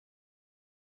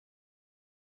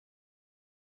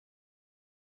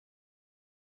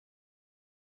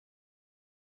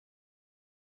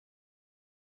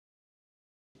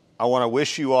I want to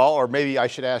wish you all, or maybe I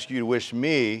should ask you to wish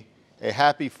me, a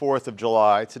happy 4th of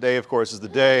July. Today, of course, is the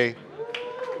day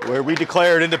where we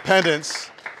declared independence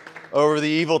over the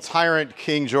evil tyrant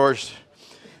King George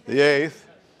VIII,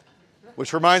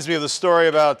 which reminds me of the story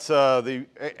about the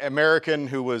American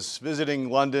who was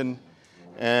visiting London,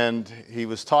 and he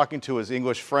was talking to his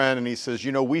English friend, and he says,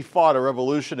 you know, we fought a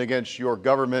revolution against your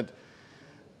government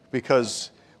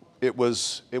because it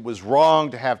was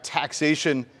wrong to have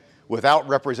taxation without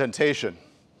representation.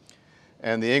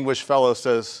 And the English fellow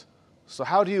says, so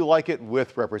how do you like it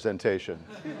with representation?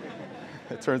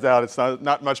 It turns out it's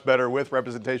not much better with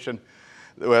representation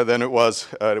than it was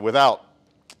without.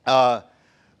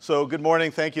 So good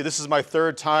morning, thank you. This is my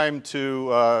third time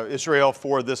to Israel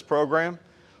for this program.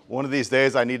 One of these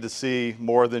days I need to see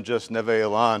more than just Neve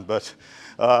Elan, but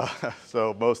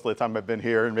so most of the time I've been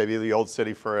here and maybe the old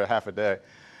city for a half a day.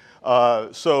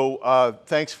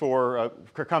 Thanks for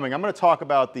coming. I'm going to talk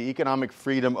about the Economic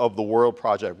Freedom of the World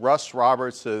project. Russ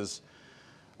Roberts'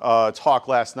 talk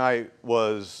last night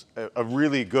was a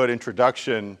really good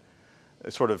introduction.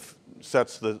 It sort of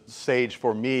sets the stage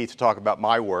for me to talk about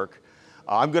my work.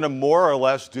 I'm going to more or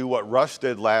less do what Russ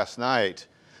did last night,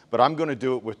 but I'm going to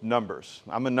do it with numbers.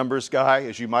 I'm a numbers guy.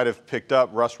 As you might have picked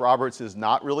up, Russ Roberts is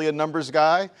not really a numbers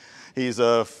guy. He's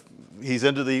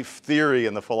into the theory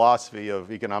and the philosophy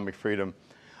of economic freedom.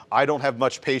 I don't have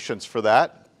much patience for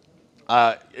that.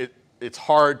 It's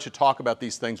hard to talk about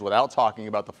these things without talking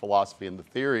about the philosophy and the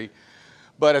theory.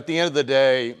 But at the end of the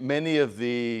day, many of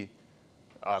the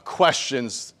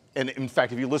questions, and in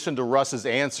fact, if you listen to Russ's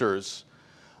answers,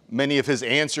 many of his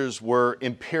answers were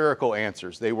empirical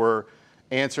answers. They were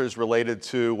answers related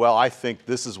to, well, I think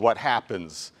this is what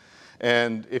happens.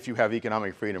 And if you have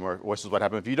economic freedom, or this is what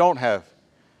happens if you don't have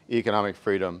economic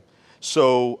freedom.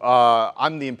 So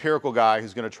I'm the empirical guy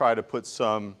who's going to try to put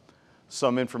some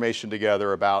information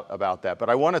together about that. But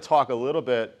I want to talk a little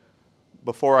bit,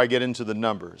 before I get into the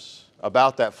numbers,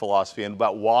 about that philosophy and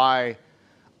about why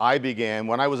I began,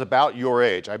 when I was about your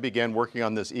age, I began working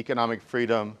on this Economic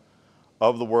Freedom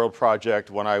of the World project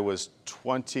when I was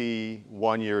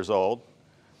 21 years old.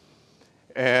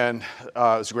 And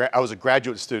I was a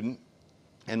graduate student.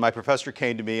 And my professor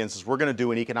came to me and says, we're going to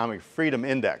do an economic freedom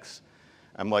index.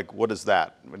 I'm like, what is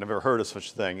that? I've never heard of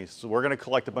such a thing. He says, we're going to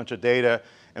collect a bunch of data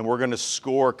and we're going to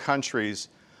score countries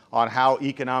on how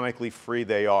economically free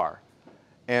they are.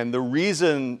 And the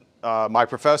reason my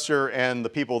professor and the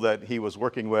people that he was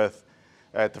working with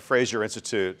at the Fraser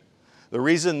Institute, the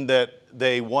reason that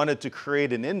they wanted to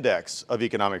create an index of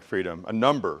economic freedom, a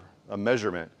number, a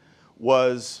measurement,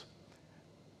 was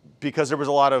because there was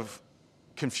a lot of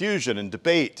confusion and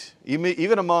debate,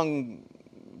 even among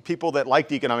people that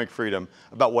liked economic freedom,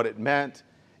 about what it meant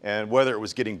and whether it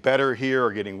was getting better here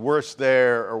or getting worse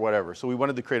there or whatever. So we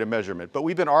wanted to create a measurement. But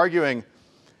we've been arguing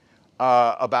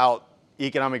about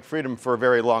economic freedom for a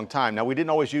very long time. Now, we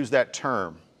didn't always use that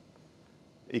term,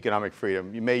 economic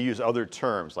freedom. You may use other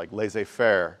terms like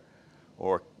laissez-faire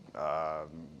or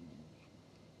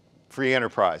free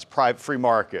enterprise, free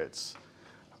markets.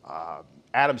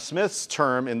 Adam Smith's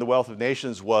term in The Wealth of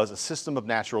Nations was a system of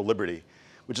natural liberty,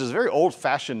 which is a very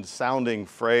old-fashioned sounding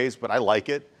phrase, but I like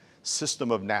it,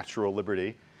 system of natural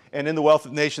liberty. And in The Wealth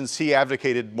of Nations, he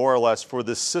advocated more or less for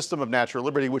this system of natural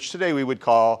liberty, which today we would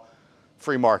call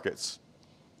free markets.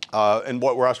 And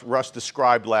what Russ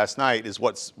described last night is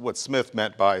what Smith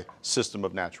meant by system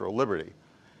of natural liberty.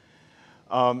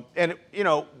 And, you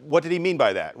know, what did he mean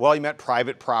by that? Well, he meant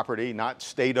private property, not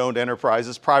state-owned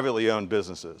enterprises, privately owned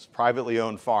businesses, privately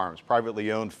owned farms,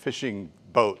 privately owned fishing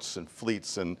boats and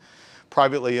fleets, and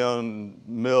privately owned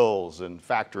mills and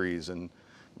factories and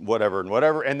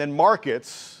whatever. And then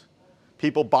markets,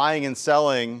 people buying and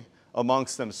selling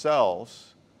amongst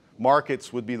themselves.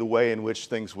 Markets would be the way in which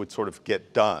things would sort of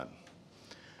get done.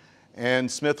 And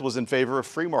Smith was in favor of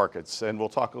free markets, and we'll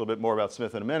talk a little bit more about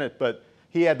Smith in a minute, but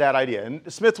he had that idea. And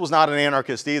Smith was not an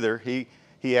anarchist either.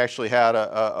 He actually had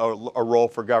a role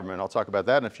for government. I'll talk about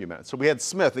that in a few minutes. So we had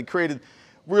Smith. He created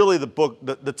really the book,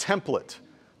 the template,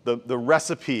 the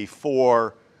recipe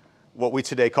for what we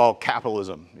today call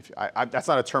capitalism. That's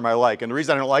not a term I like. And the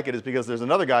reason I don't like it is because there's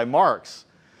another guy, Marx,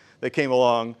 that came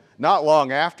along not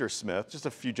long after Smith, just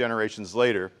a few generations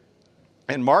later.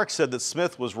 And Marx said that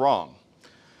Smith was wrong.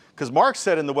 Because Marx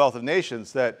said in The Wealth of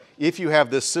Nations that if you have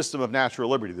this system of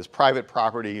natural liberty, this private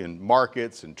property and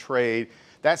markets and trade,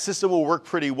 that system will work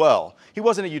pretty well. He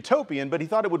wasn't a utopian, but he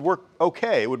thought it would work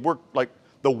okay. It would work like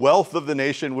the wealth of the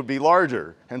nation would be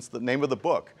larger, hence the name of the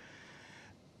book.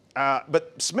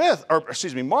 But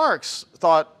Marx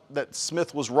thought that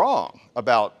Smith was wrong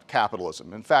about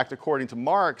capitalism. In fact, according to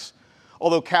Marx,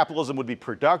 although capitalism would be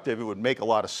productive, it would make a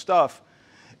lot of stuff,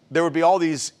 there would be all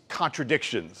these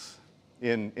contradictions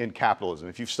in capitalism.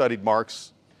 If you've studied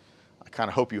Marx, I kind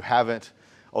of hope you haven't,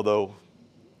 although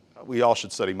we all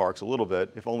should study Marx a little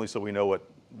bit, if only so we know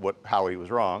how he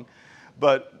was wrong.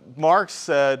 But Marx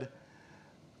said,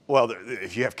 well,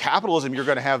 if you have capitalism, you're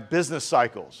going to have business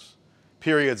cycles,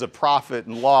 periods of profit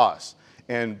and loss,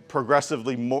 and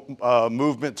progressively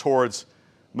movement towards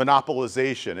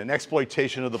monopolization and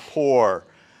exploitation of the poor.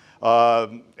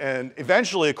 And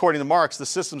eventually, according to Marx, the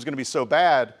system's going to be so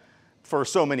bad for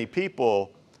so many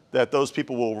people that those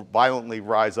people will violently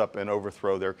rise up and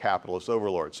overthrow their capitalist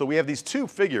overlords. So we have these two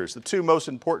figures, the two most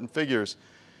important figures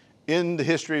in the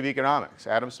history of economics,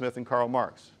 Adam Smith and Karl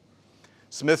Marx.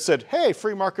 Smith said, hey,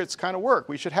 free markets kind of work,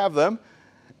 we should have them.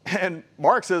 And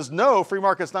Marx says, no, free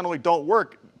markets not only don't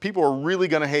work, people are really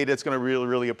going to hate it, it's going to be really,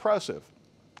 really oppressive.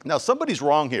 Now, somebody's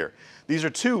wrong here. These are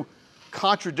two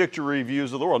contradictory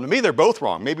views of the world. To me, they're both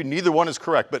wrong. Maybe neither one is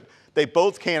correct, but they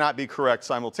both cannot be correct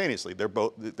simultaneously.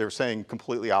 They're saying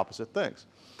completely opposite things.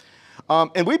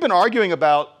 And we've been arguing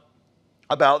about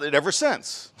it ever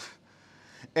since.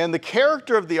 And the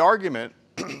character of the argument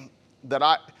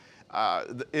that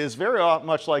is very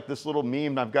much like this little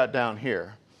meme I've got down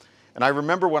here. And I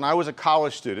remember when I was a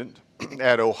college student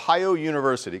at Ohio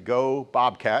University, go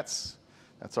Bobcats,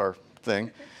 that's our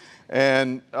thing.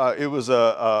 And it was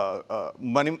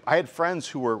I had friends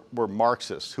who were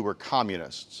Marxists, who were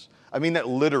communists. I mean that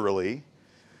literally.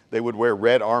 They would wear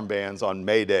red armbands on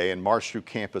May Day and march through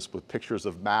campus with pictures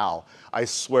of Mao. I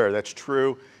swear, that's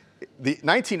true. The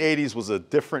 1980s was a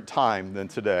different time than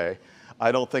today.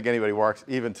 I don't think anybody walks,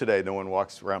 even today, no one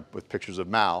walks around with pictures of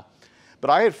Mao. But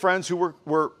I had friends who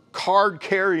were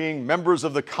card-carrying members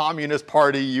of the Communist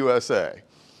Party USA.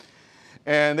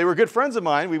 And they were good friends of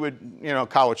mine. We would,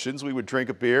 college students, we would drink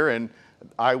a beer and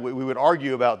we would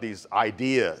argue about these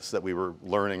ideas that we were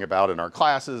learning about in our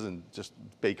classes and just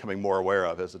becoming more aware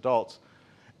of as adults.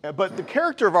 But the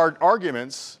character of our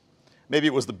arguments, maybe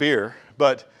it was the beer,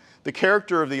 but the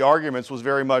character of the arguments was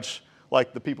very much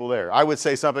like the people there. I would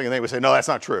say something and they would say, no, that's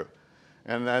not true.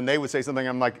 And then they would say something,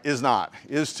 I'm like, is not,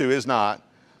 is to, is not.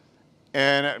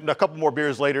 And a couple more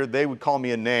beers later, they would call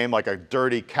me a name like a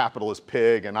dirty capitalist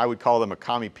pig, and I would call them a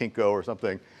commie pinko or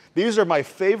something. These are my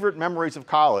favorite memories of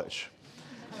college.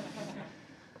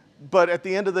 But at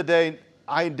the end of the day,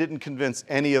 I didn't convince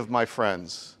any of my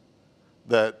friends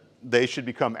that they should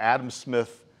become Adam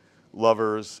Smith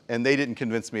lovers, and they didn't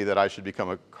convince me that I should become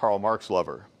a Karl Marx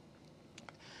lover.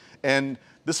 And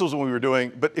this was when we were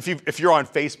doing, but if you're on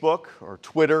Facebook or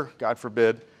Twitter, God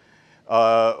forbid,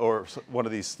 or one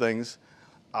of these things,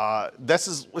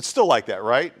 it's still like that,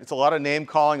 right? It's a lot of name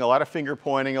calling, a lot of finger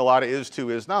pointing, a lot of is to,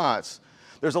 is nots.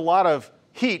 There's a lot of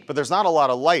heat, but there's not a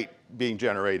lot of light being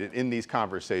generated in these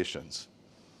conversations.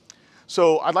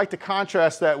 So I'd like to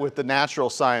contrast that with the natural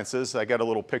sciences. I got a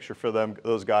little picture for them,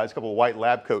 those guys, a couple of white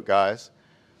lab coat guys.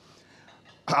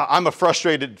 I'm a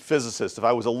frustrated physicist. If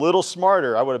I was a little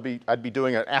smarter, I'd be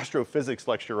doing an astrophysics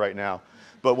lecture right now.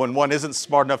 But when one isn't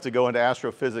smart enough to go into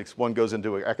astrophysics, one goes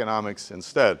into economics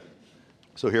instead.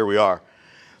 So here we are.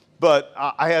 But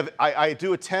I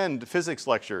do attend physics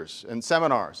lectures and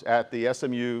seminars at the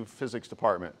SMU physics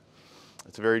department.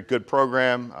 It's a very good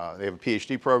program. They have a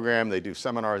PhD program. They do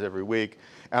seminars every week.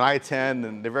 And I attend,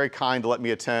 and they're very kind to let me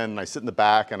attend. And I sit in the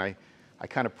back, and I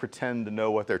kind of pretend to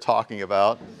know what they're talking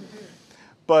about.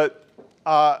 But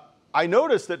I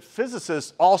noticed that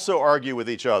physicists also argue with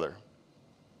each other.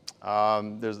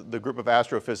 There's the group of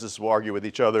astrophysicists will argue with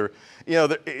each other.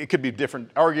 It could be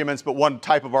different arguments, but one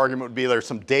type of argument would be there's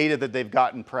some data that they've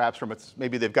gotten perhaps from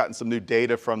maybe they've gotten some new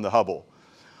data from the Hubble,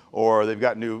 or they've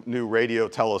got new radio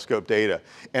telescope data,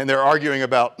 and they're arguing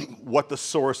about what the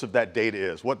source of that data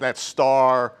is, what that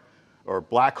star or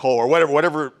black hole or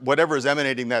whatever is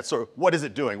emanating that source, what is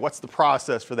it doing? What's the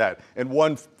process for that? And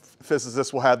one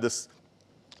physicist will have this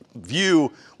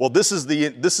view, well, this is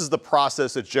the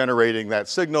process that's generating that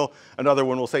signal. Another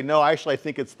one will say, no, actually, I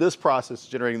think it's this process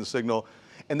generating the signal.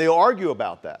 And they'll argue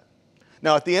about that.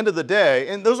 Now, at the end of the day,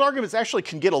 and those arguments actually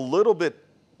can get a little bit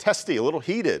testy, a little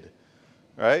heated,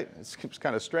 right? It's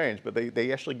kind of strange, but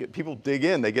they actually get, people dig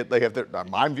in. They have their,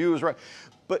 my view is right.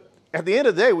 But at the end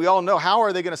of the day, we all know, how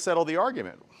are they going to settle the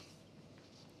argument?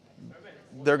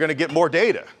 They're going to get more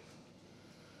data.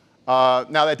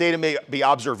 Now, that data may be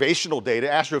observational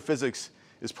data. Astrophysics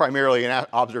is primarily an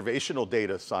observational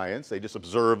data science. They just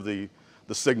observe the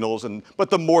signals. But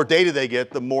the more data they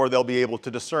get, the more they'll be able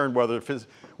to discern whether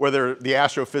the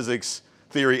astrophysics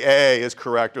theory A is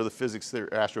correct or the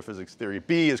astrophysics theory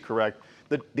B is correct.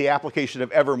 The application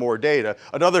of ever more data.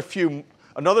 Another few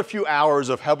Another few hours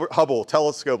of Hubble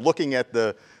telescope looking at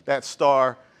that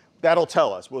star, that'll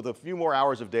tell us. With a few more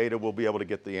hours of data, we'll be able to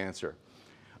get the answer.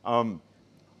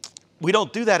 We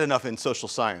don't do that enough in social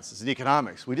sciences and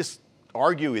economics. We just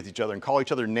argue with each other and call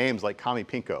each other names like Kami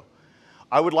Pinko.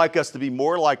 I would like us to be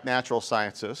more like natural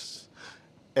scientists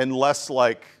and less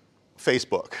like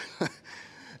Facebook.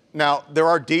 Now, there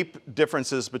are deep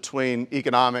differences between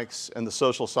economics and the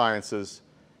social sciences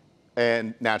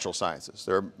and natural sciences.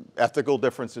 There are ethical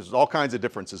differences, all kinds of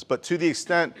differences. But to the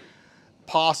extent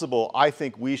possible, I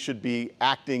think we should be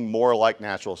acting more like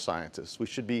natural scientists. We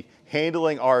should be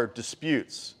handling our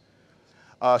disputes.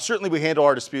 Certainly we handle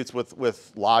our disputes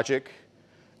with logic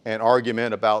and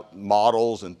argument about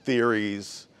models and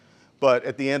theories. But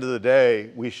at the end of the day,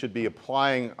 we should be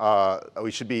applying,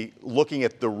 we should be looking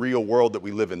at the real world that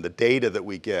we live in, the data that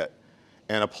we get,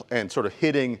 and sort of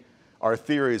hitting our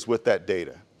theories with that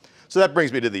data. So that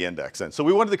brings me to the index then. So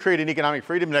we wanted to create an economic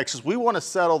freedom index because we want to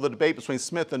settle the debate between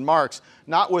Smith and Marx,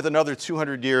 not with another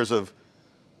 200 years of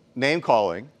name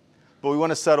calling, but we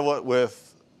want to settle it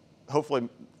with hopefully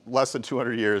less than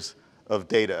 200 years of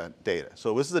data.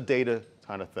 So this is a data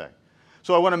kind of thing.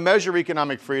 So I want to measure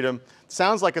economic freedom.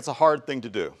 Sounds like it's a hard thing to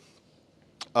do.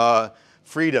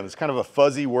 Freedom is kind of a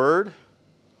fuzzy word.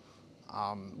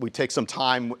 We take some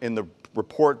time in the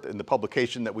report, in the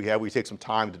publication that we have, we take some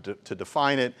time to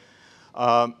define it.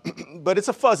 But it's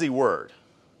a fuzzy word.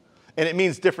 And it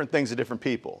means different things to different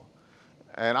people.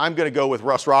 And I'm going to go with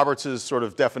Russ Roberts' sort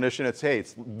of definition. It's, hey,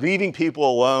 it's leaving people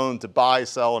alone to buy,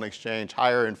 sell, and exchange,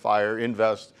 hire and fire,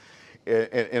 invest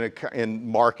in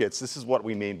markets. This is what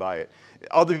we mean by it.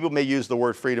 Other people may use the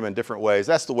word freedom in different ways.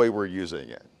 That's the way we're using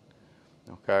it,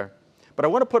 okay? But I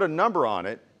want to put a number on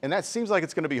it, and that seems like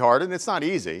it's going to be hard, and it's not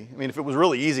easy. I mean, if it was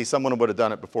really easy, someone would have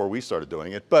done it before we started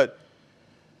doing it. But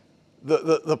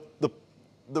the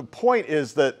point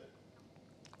is that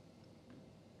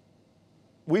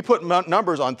we put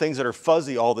numbers on things that are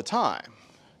fuzzy all the time.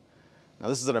 Now,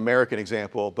 this is an American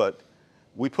example, but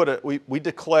we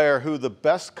declare who the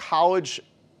best college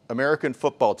American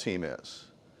football team is.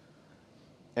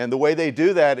 And the way they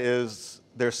do that is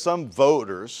there's some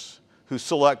voters who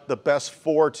select the best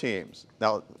 4 teams.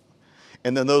 Now,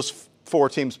 and then those 4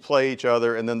 teams play each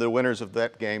other, and then the winners of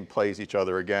that game plays each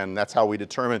other again. That's how we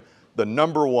determine the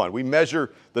number 1. We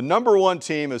measure the number 1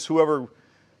 team as whoever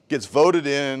gets voted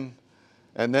in,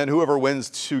 and then whoever wins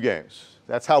 2 games.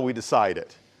 That's how we decide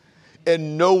it.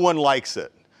 And no one likes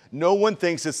it. No one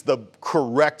thinks it's the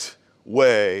correct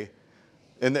way.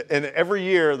 And every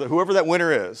year, whoever that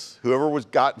winner is, whoever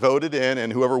got voted in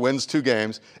and whoever wins 2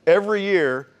 games, every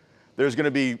year there's going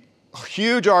to be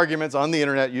huge arguments on the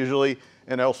internet usually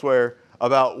and elsewhere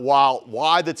about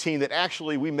why the team that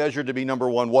actually we measured to be number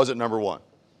 1 wasn't number 1.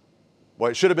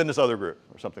 Well, it should have been this other group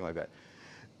or something like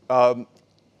that.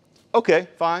 Okay,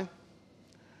 fine.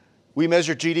 We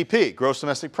measure GDP, gross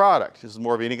domestic product. This is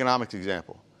more of an economics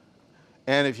example.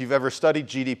 And if you've ever studied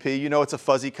GDP, you know it's a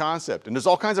fuzzy concept. And there's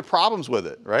all kinds of problems with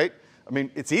it, right? I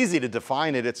mean, it's easy to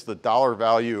define it. It's the dollar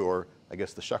value, or I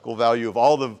guess the shekel value of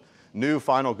all the new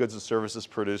final goods and services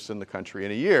produced in the country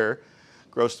in a year,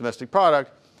 gross domestic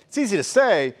product. It's easy to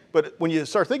say, but when you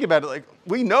start thinking about it, like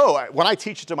we know, when I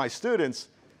teach it to my students,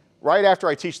 right after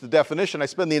I teach the definition, I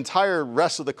spend the entire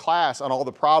rest of the class on all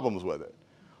the problems with it.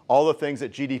 All the things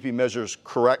that GDP measures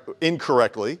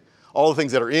incorrectly, all the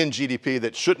things that are in GDP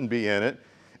that shouldn't be in it,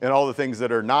 and all the things that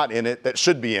are not in it that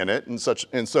should be in it, and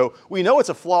so we know it's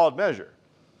a flawed measure.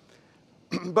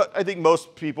 But I think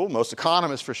most people, most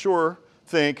economists for sure,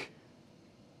 think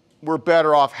we're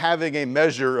better off having a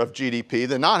measure of GDP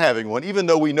than not having one, even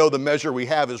though we know the measure we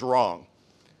have is wrong.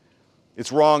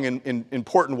 It's wrong in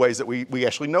important ways that we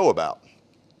actually know about.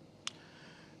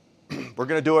 We're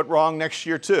going to do it wrong next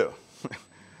year too,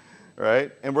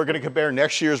 right? And we're going to compare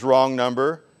next year's wrong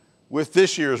number with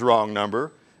this year's wrong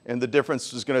number, and the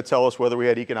difference is going to tell us whether we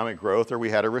had economic growth or we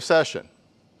had a recession.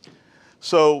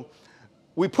 So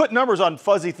we put numbers on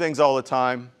fuzzy things all the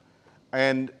time,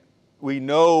 and we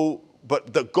know,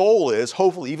 but the goal is,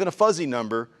 hopefully, even a fuzzy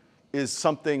number is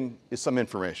some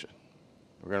information.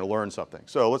 We're going to learn something.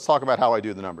 So let's talk about how I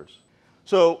do the numbers.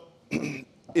 So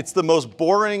it's the most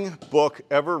boring book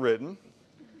ever written.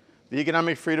 The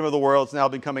Economic Freedom of the World has now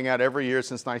been coming out every year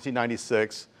since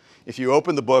 1996. If you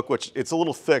open the book, which it's a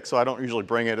little thick, so I don't usually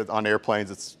bring it on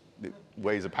airplanes. It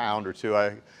weighs a pound or 2.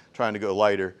 I'm trying to go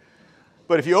lighter.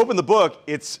 But if you open the book,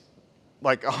 it's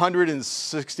like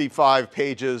 165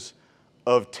 pages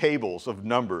of tables of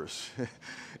numbers.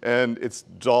 And it's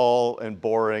dull and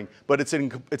boring, but it's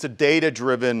a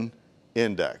data-driven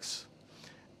index.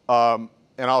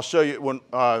 and I'll show you when,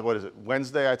 what is it,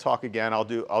 Wednesday I talk again. I'll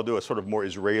do a sort of more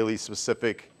Israeli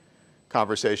specific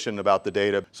conversation about the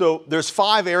data. So there's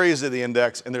 5 areas of the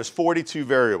index and there's 42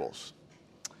 variables.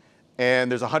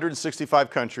 And there's 165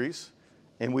 countries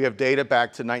and we have data back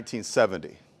to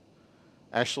 1970.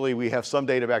 Actually, we have some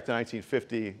data back to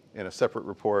 1950 in a separate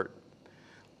report.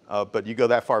 But you go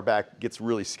that far back, it gets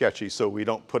really sketchy, so we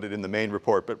don't put it in the main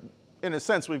report. But in a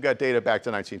sense, we've got data back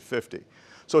to 1950.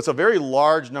 So it's a very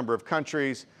large number of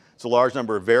countries. It's a large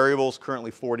number of variables,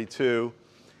 currently 42,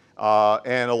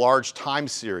 and a large time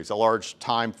series, a large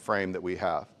time frame that we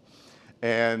have.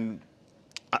 And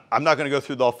I'm not going to go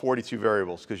through all 42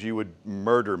 variables because you would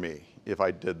murder me if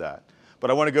I did that. But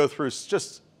I want to go through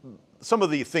just some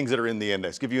of the things that are in the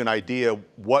index, give you an idea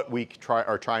what we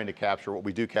are trying to capture, what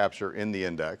we do capture in the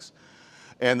index.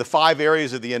 And the 5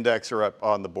 areas of the index are up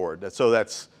on the board. So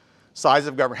that's size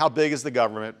of government, how big is the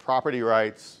government, property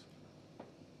rights,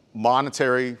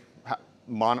 the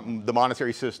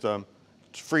monetary system,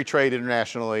 free trade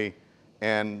internationally,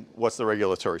 and what's the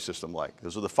regulatory system like.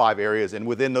 Those are the 5 areas, and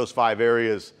within those 5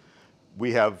 areas,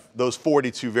 we have those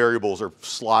 42 variables are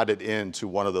slotted into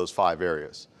one of those 5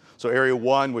 areas. So area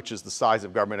 1, which is the size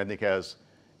of government, I think has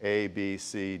A, B,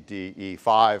 C, D, E,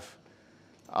 5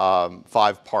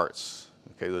 parts.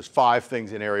 Okay, there's 5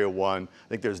 things in area 1. I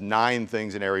think there's 9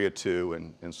 things in area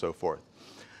 2 and so forth.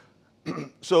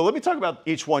 So let me talk about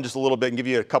each one just a little bit and give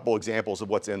you a couple examples of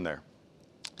what's in there.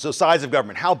 So size of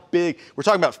government, how big, we're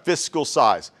talking about fiscal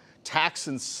size, tax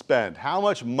and spend. How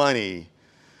much money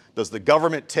does the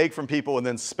government take from people and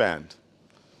then spend?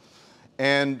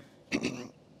 And,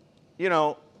 you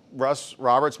know, Russ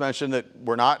Roberts mentioned that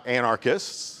we're not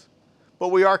anarchists, but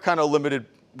we are kind of limited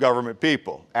government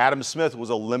people. Adam Smith was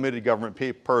a limited government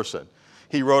person.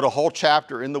 He wrote a whole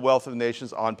chapter in The Wealth of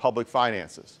Nations on public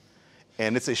finances.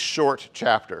 And it's a short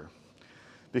chapter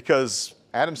because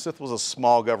Adam Smith was a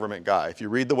small government guy. If you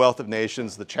read The Wealth of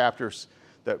Nations, the chapters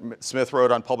that Smith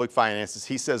wrote on public finances,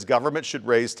 he says government should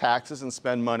raise taxes and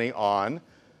spend money on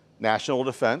national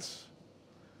defense,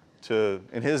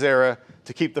 in his era,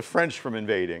 to keep the French from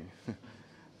invading.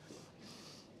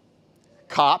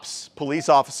 Cops, police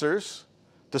officers,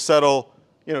 to settle,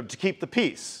 to keep the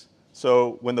peace.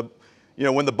 So when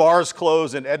the bars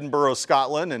close in Edinburgh,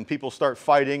 Scotland, and people start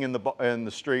fighting in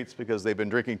the streets because they've been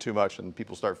drinking too much and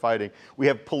people start fighting, we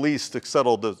have police to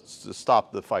settle to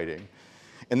stop the fighting.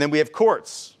 And then we have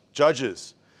courts,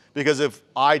 judges, because if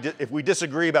we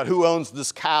disagree about who owns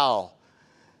this cow,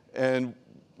 and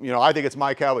I think it's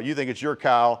my cow, but you think it's your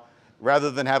cow,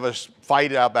 rather than have us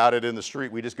fight about it in the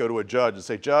street, we just go to a judge and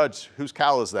say, Judge, whose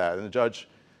cow is that? And the judge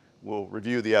will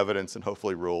review the evidence and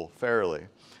hopefully rule fairly.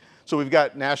 So we've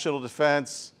got national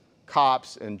defense,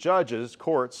 cops, and judges,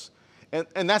 courts,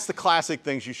 and that's the classic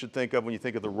things you should think of when you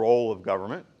think of the role of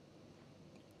government.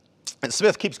 And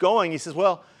Smith keeps going. He says,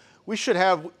 well, we should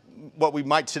have what we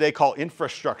might today call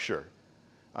infrastructure.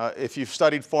 If you've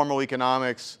studied formal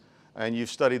economics and you've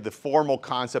studied the formal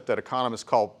concept that economists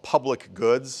call public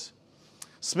goods,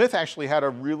 Smith actually had a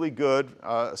really good,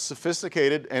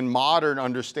 sophisticated, and modern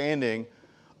understanding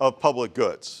of public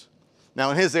goods. Now,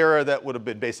 in his era, that would have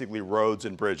been basically roads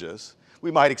and bridges.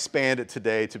 We might expand it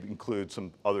today to include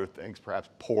some other things, perhaps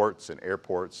ports and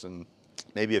airports and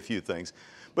maybe a few things.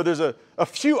 But there's a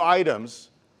few items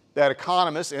that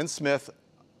economists and Smith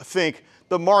think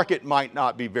the market might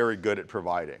not be very good at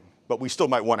providing, but we still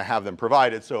might want to have them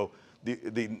provided. So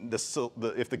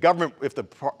if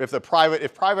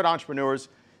private entrepreneurs,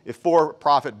 if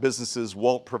for-profit businesses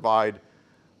won't provide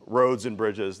roads and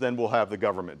bridges, then we'll have the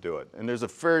government do it. And there's a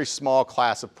very small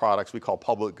class of products we call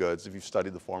public goods, if you've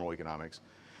studied the formal economics,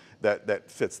 that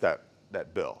fits that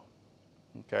bill,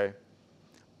 okay?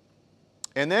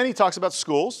 And then he talks about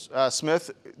schools.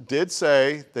 Smith did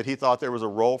say that he thought there was a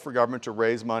role for government to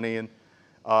raise money and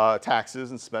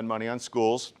taxes and spend money on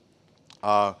schools.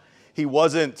 He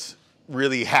wasn't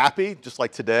really happy, just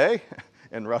like today,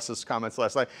 and Russ's comments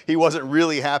last night, he wasn't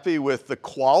really happy with the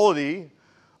quality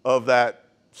of that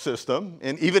system,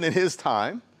 and even in his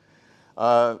time.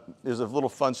 There's a little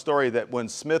fun story that when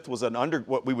Smith was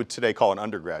what we would today call an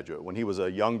undergraduate, when he was a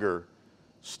younger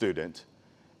student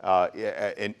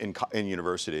in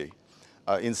university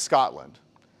in Scotland,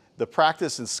 the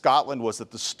practice in Scotland was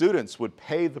that the students would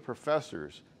pay the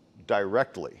professors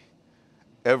directly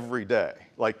every day.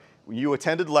 Like when you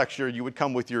attended lecture, you would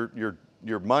come with your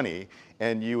money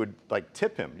and you would like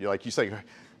tip him. You say,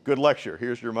 good lecture,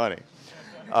 here's your money.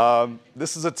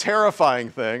 This is a terrifying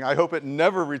thing. I hope it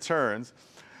never returns.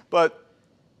 But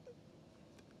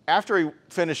after he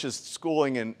finished his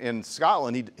schooling in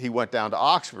Scotland, he went down to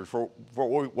Oxford for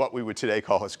what we would today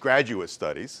call his graduate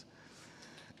studies.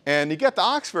 And you get to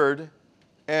Oxford,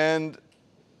 and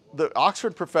the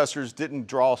Oxford professors didn't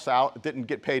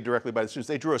get paid directly by the students.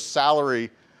 They drew a salary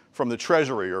from the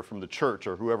treasury or from the church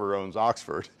or whoever owns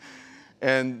Oxford.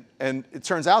 And it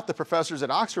turns out the professors at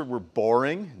Oxford were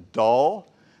boring, dull.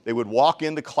 They would walk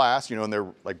into class, you know, in their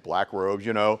like black robes,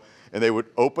 you know, and they would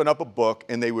open up a book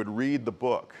and they would read the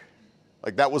book.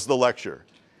 Like that was the lecture.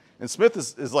 And Smith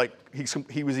is like,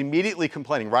 he was immediately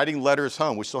complaining, writing letters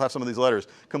home. We still have some of these letters,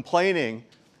 complaining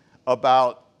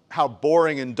about how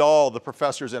boring and dull the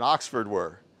professors in Oxford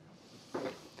were.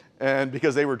 And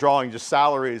because they were drawing just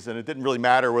salaries, and it didn't really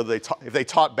matter whether if they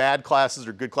taught bad classes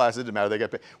or good classes, it didn't matter, they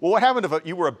got paid. Well, what happened if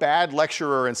you were a bad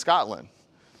lecturer in Scotland?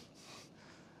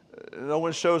 No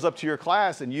one shows up to your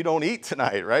class and you don't eat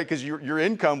tonight, right? Because your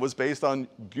income was based on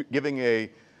giving a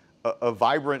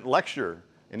vibrant lecture,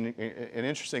 an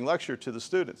interesting lecture to the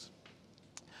students.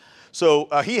 So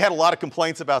he had a lot of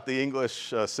complaints about the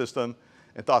English system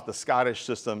and thought the Scottish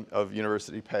system of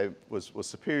university pay was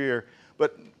superior.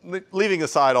 But leaving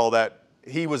aside all that,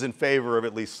 he was in favor of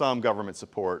at least some government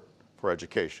support for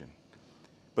education.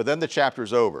 But then the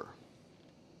chapter's over.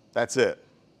 That's it.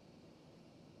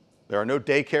 There are no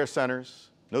daycare centers,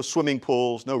 no swimming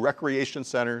pools, no recreation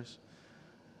centers,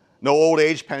 no old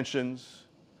age pensions.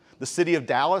 The city of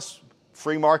Dallas,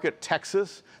 free market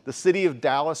Texas, the city of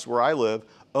Dallas, where I live,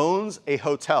 owns a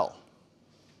hotel.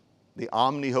 The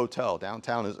Omni Hotel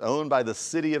downtown is owned by the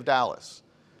city of Dallas.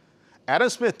 Adam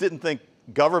Smith didn't think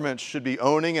governments should be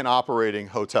owning and operating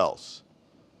hotels.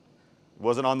 It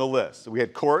wasn't on the list. We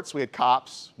had courts, we had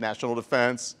cops, national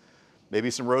defense, maybe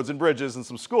some roads and bridges and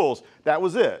some schools. That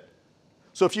was it.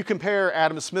 So if you compare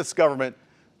Adam Smith's government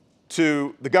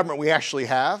to the government we actually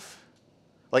have,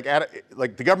 like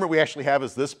the government we actually have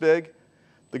is this big.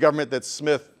 The government that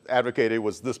Smith advocated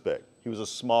was this big. He was a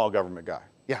small government guy.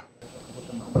 Yeah?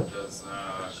 Does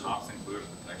cops include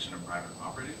protection of private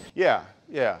property? Yeah.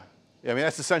 I mean,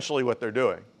 that's essentially what they're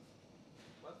doing.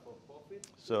 What, for profit?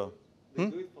 So, They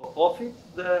do it for profit,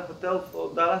 the hotel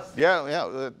for Dallas?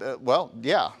 Yeah. Well,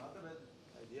 yeah. Not a bad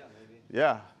idea, maybe.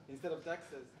 Yeah. Instead of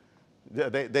taxes.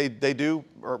 They do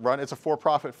run, it's a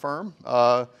for-profit firm.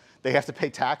 They have to pay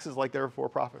taxes like they're a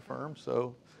for-profit firm.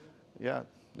 So, yeah,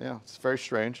 it's very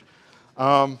strange.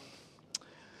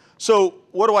 So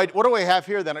what do I have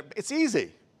here then? It's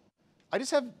easy. I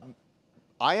just have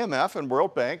IMF and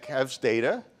World Bank has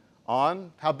data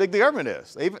on how big the government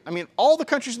is. I mean, all the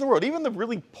countries in the world, even the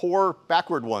really poor,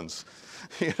 backward ones,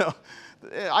 you know,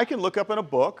 I can look up in a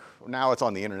book, now it's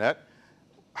on the internet,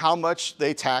 how much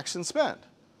they tax and spend.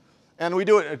 And we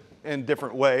do it in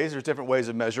different ways. There's different ways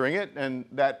of measuring it, and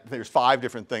there's 5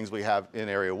 different things we have in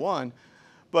Area 1.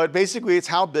 But basically, it's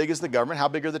how big is the government, how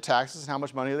big are the taxes, and how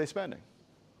much money are they spending.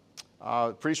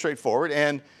 Pretty straightforward.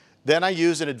 And then I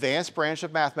use an advanced branch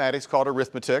of mathematics called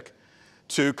arithmetic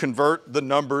to convert the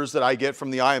numbers that I get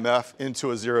from the IMF into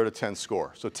a 0 to 10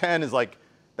 score. So 10 is like,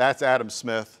 that's Adam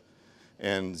Smith,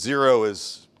 and 0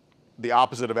 is the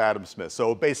opposite of Adam Smith.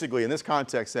 So basically, in this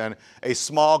context then, a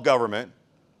small government,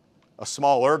 a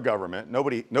smaller government,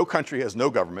 no country has no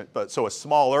government, but so a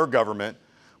smaller government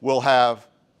will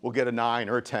get a 9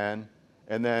 or a 10,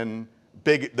 and then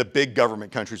the big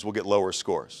government countries will get lower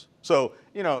scores. So,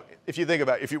 you know, if you think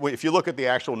about, if you look at the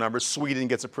actual numbers, Sweden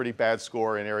gets a pretty bad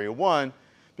score in Area 1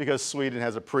 because Sweden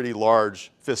has a pretty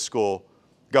large fiscal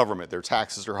government. Their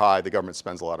taxes are high, the government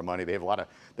spends a lot of money, they have a lot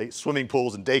of swimming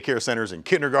pools and daycare centers and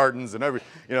kindergartens and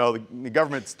the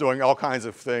government's doing all kinds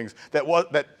of things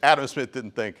that Adam Smith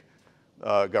didn't think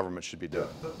government should be doing.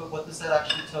 But what does that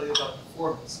actually tell you about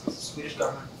performance? Because the Swedish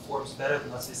government performs better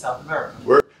than, let's say, South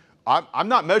America. I'm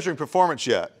not measuring performance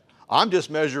yet. I'm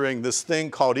just measuring this thing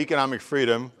called economic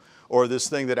freedom, or this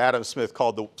thing that Adam Smith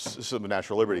called the system of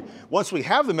natural liberty. Once we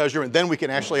have the measurement, then we can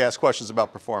actually ask questions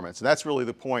about performance. And that's really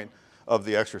the point of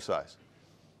the exercise.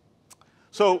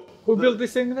 So who built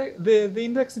this index, the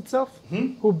index itself?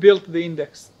 Who built the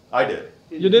index? I did.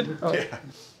 You did? Oh.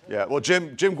 Yeah. Well,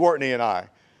 Jim Gortney and I.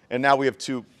 And now we have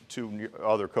two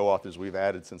other co-authors we've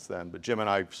added since then. But Jim and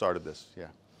I started this, yeah.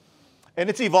 And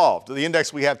it's evolved. The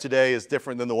index we have today is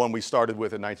different than the one we started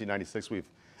with in 1996. We've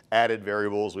added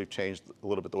variables. We've changed a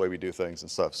little bit the way we do things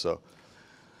and stuff. So,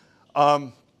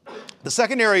 the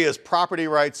second area is property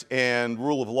rights and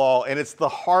rule of law. And it's the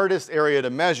hardest area to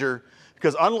measure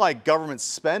because unlike government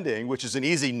spending, which is an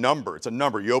easy number, it's a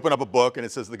number. You open up a book and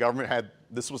it says the government had,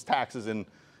 this was taxes in,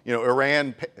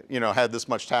 Iran, had this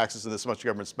much taxes and this much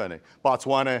government spending.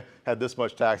 Botswana had this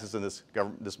much taxes and this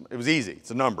government, it was easy,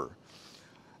 it's a number.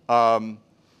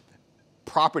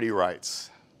 Property rights,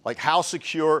 like how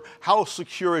secure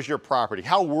is your property?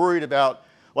 How worried about,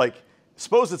 like,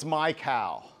 suppose it's my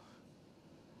cow,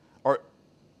 or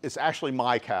it's actually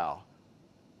my cow.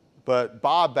 But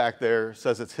Bob back there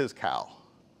says it's his cow.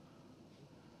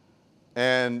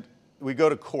 And we go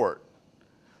to court.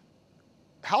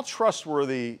 How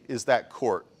trustworthy is that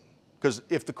court? Because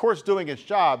if the court's doing its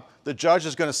job, the judge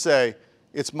is going to say,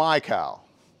 it's my cow,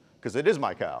 because it is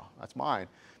my cow, that's mine.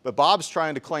 But Bob's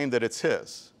trying to claim that it's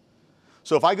his.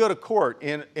 So if I go to court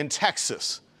in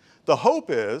Texas, the hope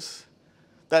is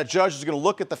that judge is going to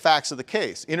look at the facts of the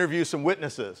case, interview some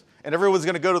witnesses, and everyone's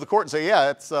going to go to the court and say, yeah,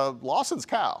 it's Lawson's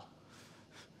cow.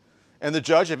 And the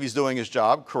judge, if he's doing his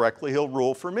job correctly, he'll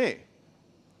rule for me.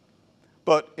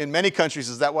 But in many countries,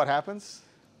 is that what happens?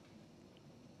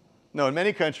 No, in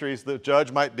many countries, the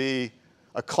judge might be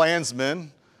a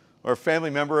Klansman or a family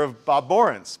member of Bob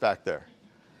Boren's back there,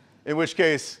 in which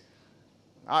case,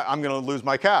 I'm going to lose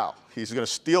my cow. He's going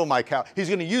to steal my cow. He's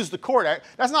going to use the court.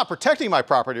 That's not protecting my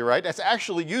property right. That's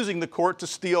actually using the court to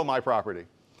steal my property.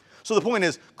 So the point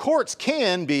is, courts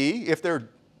can be, if they're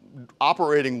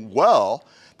operating well,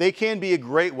 they can be a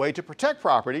great way to protect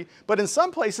property. But in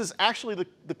some places, actually,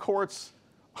 the courts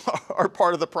are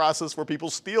part of the process where people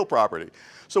steal property.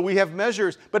 So we have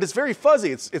measures, but it's very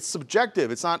fuzzy. It's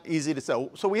subjective. It's not easy to say.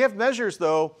 So we have measures,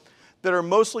 though, that are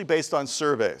mostly based on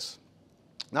surveys.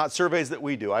 Not surveys that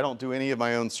we do. I don't do any of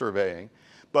my own surveying.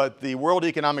 But the World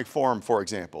Economic Forum, for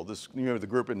example, this, the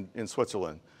group in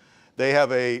Switzerland, they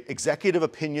have an executive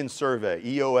opinion survey,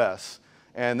 EOS,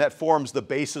 and that forms the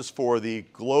basis for the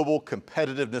Global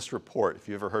Competitiveness Report, if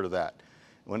you've ever heard of that.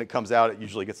 When it comes out, it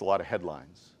usually gets a lot of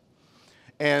headlines.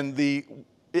 And the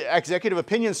executive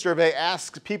opinion survey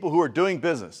asks people who are doing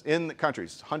business in the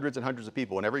countries, hundreds and hundreds of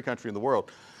people in every country in the world,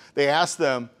 they ask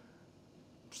them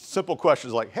simple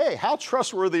questions like, hey, how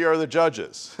trustworthy are the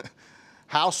judges?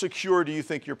 How secure do you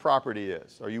think your property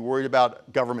is? Are you worried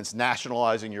about governments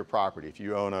nationalizing your property? If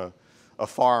you own a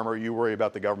farm, or you worry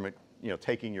about the government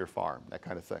taking your farm, that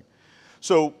kind of thing.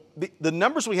 So the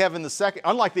numbers we have in the second,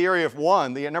 unlike the area of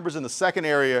one, the numbers in the second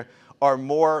area are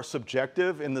more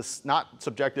subjective, not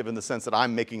subjective in the sense that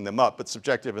I'm making them up, but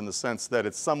subjective in the sense that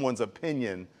it's someone's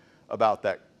opinion about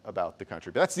the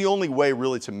country. But that's the only way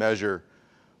really to measure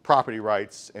property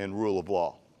rights and rule of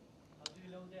law. How do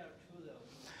you know they are true,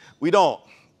 though? We don't.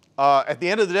 At the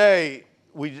end of the day,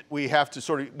 we have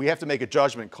to make a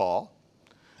judgment call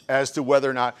as to whether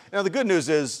or not. Now the good news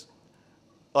is,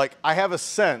 like, I have a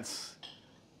sense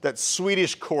that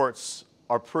Swedish courts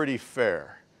are pretty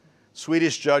fair.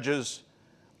 Swedish judges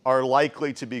are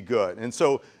likely to be good, and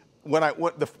so when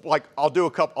I'll do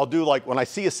when I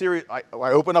see a series, I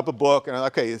open up a book and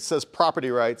okay, it says property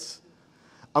rights.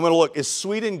 I'm going to look, is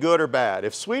Sweden good or bad?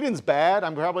 If Sweden's bad,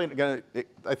 I'm probably going to,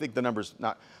 I think the number's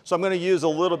not. So I'm going to use a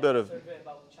little bit of. Survey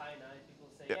about China, and people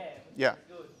say, yeah, it's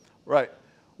good. Right.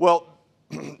 Well,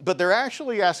 but they're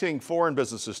actually asking foreign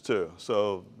businesses too.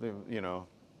 So,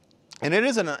 and it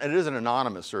is an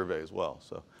anonymous survey as well.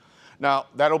 So now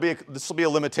this will be a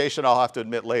limitation I'll have to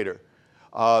admit later.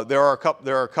 There are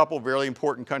a couple of really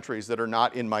important countries that are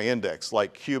not in my index,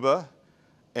 like Cuba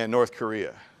and North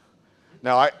Korea.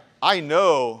 Now, I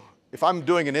know, if I'm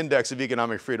doing an index of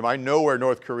economic freedom, I know where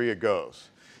North Korea goes.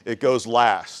 It goes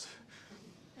last.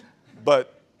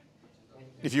 But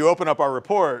if you open up our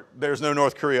report, there's no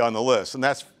North Korea on the list. And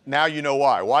now you know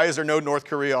why. Why is there no North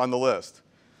Korea on the list?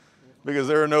 Because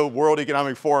there are no World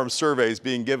Economic Forum surveys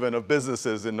being given of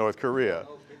businesses in North Korea.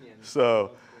 So,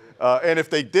 and if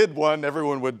they did one,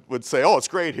 everyone would say, oh, it's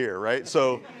great here, right?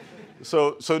 So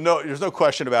no, there's no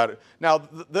question about it. Now,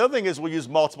 the other thing is we use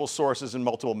multiple sources and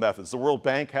multiple methods. The World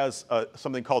Bank has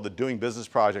something called the Doing Business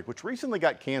Project, which recently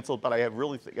got canceled, but I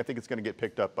think it's going to get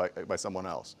picked up by someone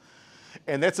else.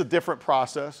 And that's a different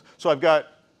process. So I've got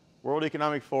World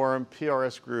Economic Forum,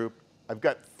 PRS Group. I've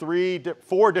got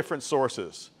 4 different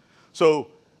sources.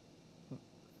 So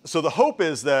the hope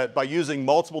is that by using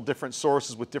multiple different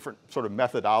sources with different sort of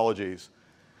methodologies,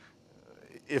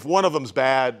 if one of them's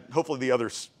bad, hopefully the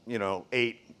others,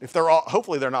 8.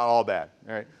 Hopefully they're not all bad.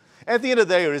 All right. And at the end of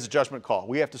the day, it is a judgment call.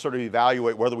 We have to sort of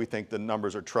evaluate whether we think the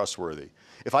numbers are trustworthy.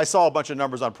 If I saw a bunch of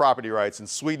numbers on property rights and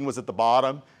Sweden was at the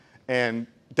bottom and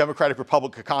Democratic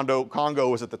Republic of Congo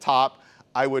was at the top,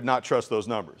 I would not trust those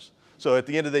numbers. So at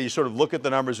the end of the day, you sort of look at the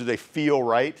numbers. Do they feel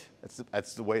right?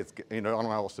 That's the way it's. I don't know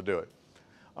how else to do it.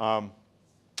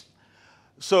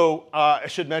 So I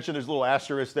should mention there's a little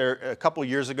asterisk there. A couple of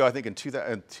years ago, I think in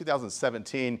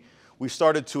 2017, we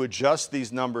started to adjust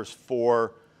these numbers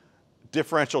for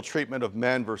differential treatment of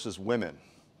men versus women.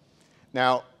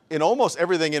 Now, in almost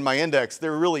everything in my index,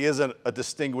 there really isn't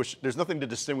there's nothing to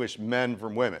distinguish men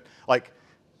from women. Like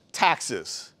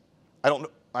taxes. I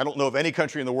don't know of any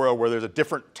country in the world where there's a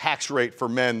different tax rate for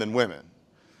men than women.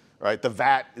 right? The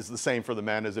VAT is the same for the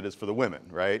men as it is for the women,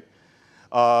 right?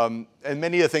 And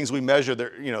many of the things we measure,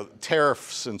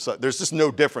 tariffs and such, there's just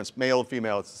no difference, male and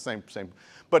female, it's the same.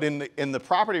 But in the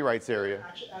property rights area.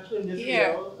 Actually in this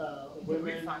Here. bill,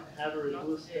 women have a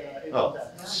reduced income Oh,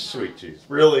 tax. sweet jeez.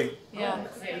 Really? Yeah.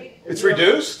 It's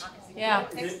reduced? Yeah.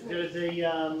 There's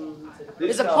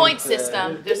There's a point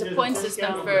system. There's a point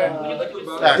system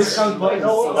for. discount point.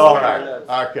 All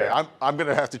right. Okay. I'm going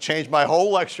to have to change my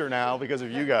whole lecture now because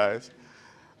of you guys.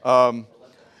 But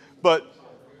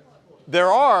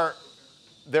there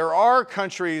are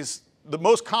countries. The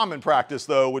most common practice,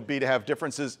 though, would be to have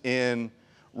differences in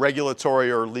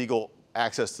regulatory or legal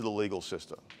access to the legal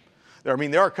system.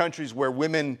 There are countries where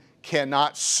women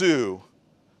cannot sue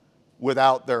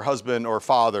without their husband or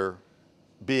father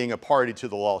being a party to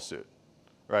the lawsuit,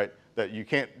 right? That you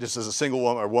can't, just as a single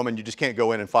woman or woman, you just can't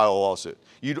go in and file a lawsuit.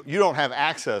 You don't have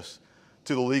access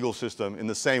to the legal system in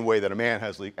the same way that a man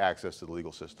has access to the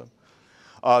legal system.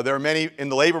 There are many, in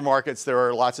the labor markets, there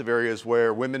are lots of areas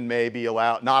where women may be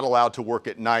not allowed to work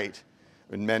at night,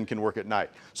 and men can work at night.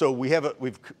 So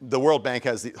the World Bank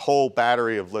has the whole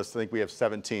battery of lists. I think we have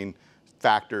 17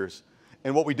 factors.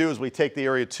 And what we do is we take the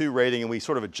Area 2 rating and we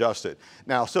sort of adjust it.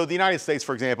 Now, so the United States,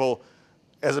 for example,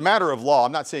 as a matter of law,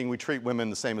 I'm not saying we treat women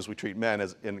the same as we treat men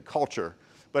in culture,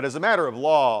 but as a matter of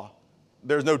law,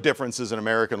 there's no differences in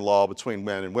American law between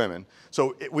men and women.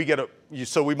 So we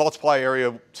multiply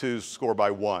Area 2 score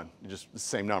by 1, just the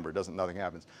same number, nothing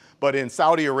happens. But in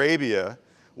Saudi Arabia,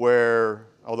 where,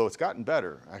 although it's gotten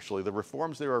better, actually, the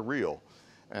reforms there are real.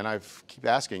 And I keep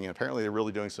asking, and apparently they're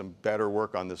really doing some better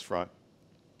work on this front.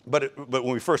 But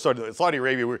when we first started in Saudi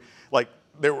Arabia,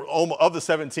 there were almost, of the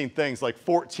 17 things, like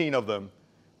 14 of them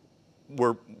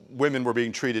women were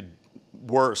being treated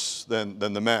worse than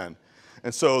the men.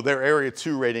 And so their Area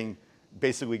 2 rating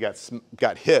basically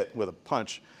got hit with a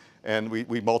punch, and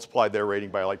we multiplied their rating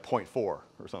by like 0.4 or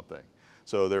something.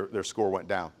 So their score went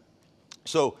down.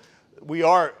 So we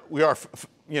are,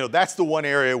 that's the one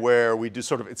area where we do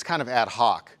sort of, it's kind of ad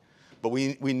hoc. But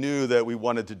we knew that we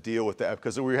wanted to deal with that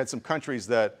because we had some countries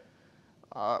that,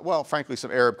 well, frankly,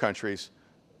 some Arab countries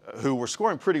who were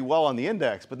scoring pretty well on the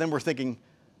index, but then we're thinking,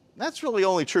 that's really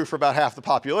only true for about half the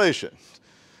population.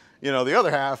 The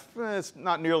other half, it's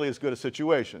not nearly as good a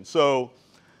situation. So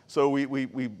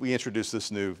we introduced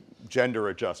this new gender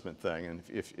adjustment thing, and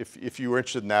if you were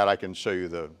interested in that, I can show you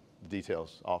the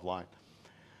details offline.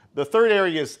 The third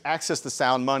area is access to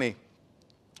sound money,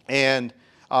 and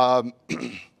let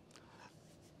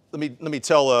me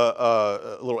tell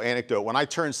a little anecdote. When I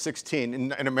turned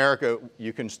 16, in America,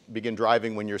 you can begin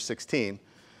driving when you're 16.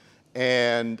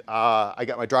 And I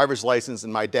got my driver's license,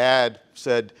 and my dad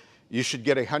said, you should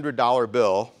get a $100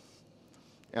 bill.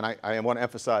 And I want to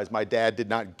emphasize, my dad did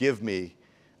not give me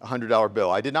a $100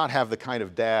 bill. I did not have the kind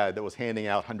of dad that was handing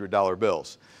out $100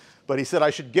 bills. But he said I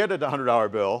should get a $100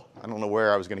 bill. I don't know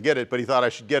where I was going to get it, but he thought I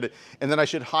should get it. And then I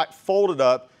should fold it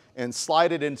up and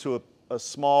slide it into a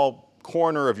small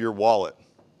corner of your wallet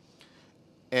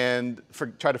and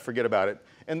try to forget about it.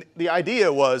 And the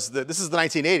idea was that this is the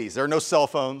 1980s. There are no cell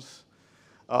phones.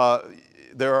 I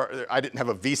didn't have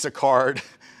a Visa card.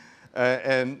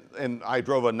 And I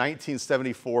drove a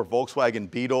 1974 Volkswagen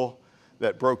Beetle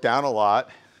that broke down a lot.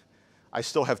 I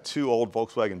still have 2 old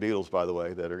Volkswagen Beetles, by the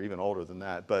way, that are even older than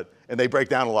that. And they break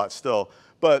down a lot still.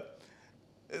 But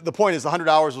the point is, the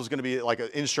 $100 was going to be like an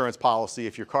insurance policy.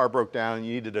 If your car broke down,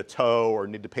 you needed a tow or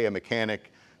needed to pay a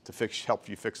mechanic to help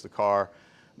you fix the car,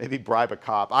 maybe bribe a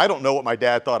cop. I don't know what my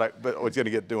dad thought I was going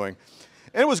to get doing.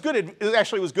 And it was good. It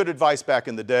actually was good advice back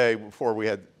in the day before we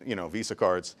had Visa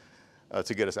cards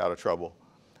to get us out of trouble,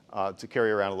 to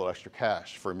carry around a little extra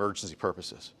cash for emergency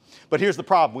purposes. But here's the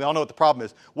problem. We all know what the problem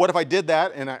is. What if I did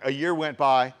that and a year went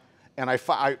by and I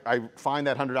find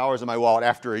that $100 in my wallet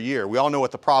after a year? We all know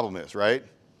what the problem is, right?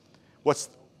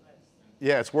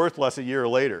 It's worth less a year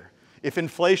later. If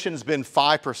inflation's been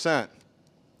 5%,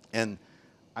 and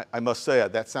I must say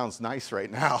that sounds nice right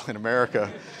now in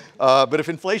America, but if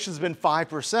inflation's been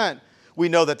 5%, we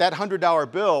know that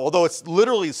 $100 bill, although it's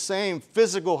literally the same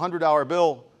physical $100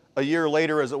 bill a year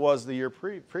later as it was the year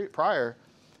prior,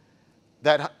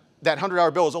 that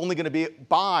 $100 bill is only going to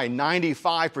buy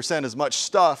 95% as much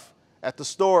stuff at the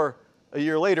store a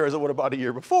year later as it would have bought a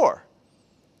year before.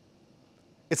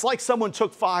 It's like someone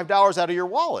took $5 out of your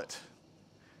wallet.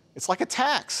 It's like a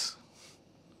tax.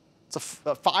 It's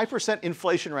a 5%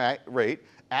 inflation rate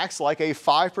acts like a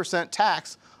 5%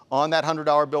 tax on that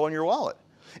 $100 bill in your wallet.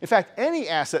 In fact, any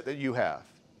asset that you have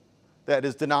that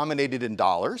is denominated in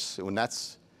dollars,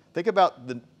 think about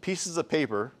the pieces of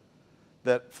paper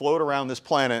that float around this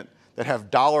planet that have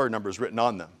dollar numbers written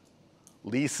on them.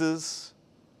 Leases,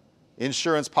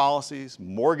 insurance policies,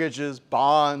 mortgages,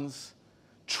 bonds,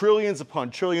 trillions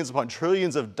upon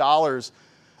trillions of dollars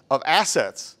of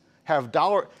assets have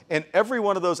and every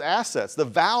one of those assets, the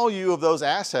value of those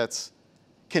assets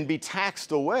can be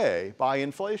taxed away by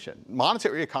inflation.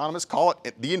 Monetary economists call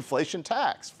it the inflation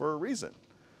tax for a reason.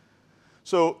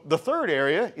 So the third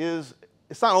area is,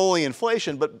 it's not only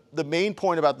inflation, but the main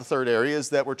point about the third area is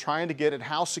that we're trying to get at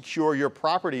how secure your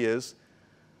property is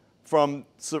from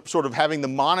sort of having the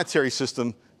monetary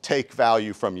system take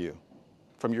value from you,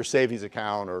 from your savings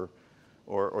account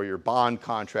or your bond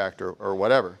contract or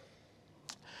whatever.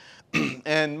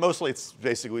 And mostly it's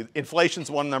basically,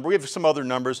 inflation's one number. We have some other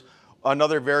numbers.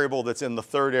 Another variable that's in the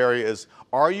third area is,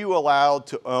 are you allowed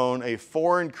to own a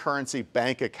foreign currency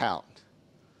bank account?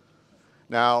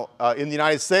 Now, in the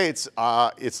United States,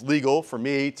 it's legal for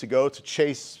me to go to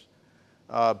Chase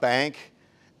Bank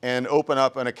and open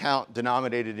up an account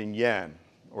denominated in yen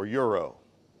or euro.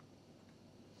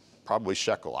 Probably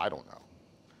shekel, I don't know.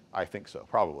 I think so,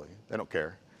 probably. They don't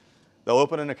care. They'll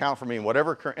open an account for me in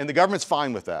whatever currency, and the government's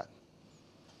fine with that.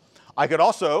 I could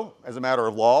also, as a matter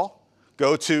of law,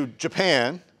 go to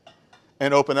Japan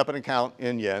and open up an account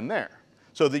in yen there.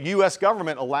 So the US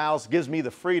government gives me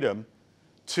the freedom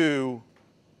to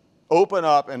open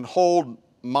up and hold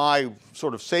my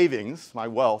sort of savings, my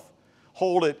wealth,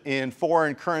 hold it in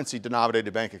foreign currency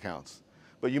denominated bank accounts.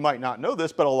 But you might not know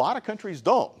this, but a lot of countries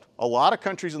don't. A lot of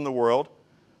countries in the world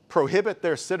prohibit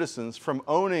their citizens from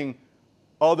owning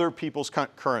other people's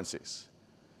currencies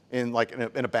in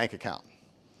a bank account.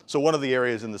 So one of the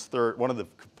areas in this one of the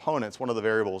components, one of the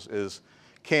variables is,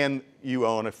 can you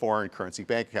own a foreign currency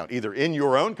bank account, either in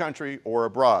your own country or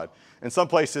abroad? In some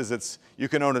places, you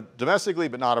can own it domestically,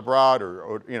 but not abroad,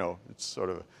 or you know, it's sort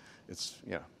of,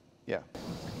 yeah.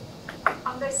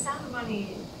 On the sound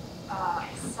money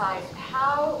side,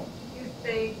 how do you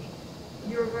think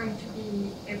you're going to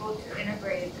be able to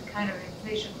integrate the kind of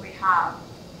inflation we have,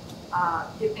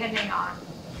 depending on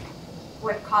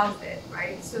what caused it,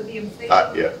 right? So the inflation.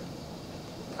 Yeah.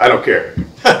 I don't care.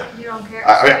 You don't care?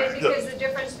 Because the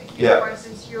difference between, for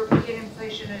instance, European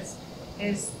inflation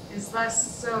is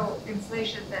less so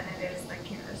inflation than it is like,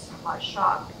 supply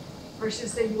shock,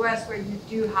 versus the US where you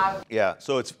do have. Yeah,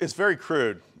 so it's very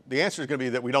crude. The answer is going to be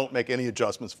that we don't make any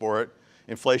adjustments for it.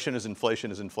 Inflation is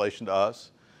inflation to us.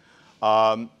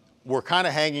 We're kind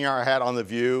of hanging our hat on the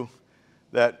view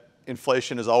that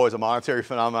inflation is always a monetary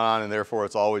phenomenon, and therefore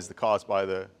it's always caused by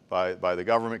the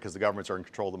government, because the governments are in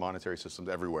control of the monetary systems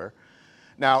everywhere.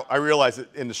 Now, I realize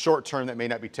that in the short term that may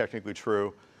not be technically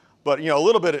true, but a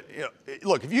little bit.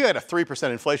 Look, if you had a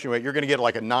 3% inflation rate, you're going to get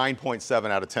like a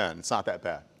 9.7 out of 10. It's not that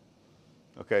bad.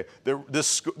 Okay,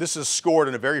 this is scored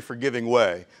in a very forgiving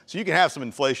way, so you can have some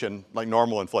inflation, like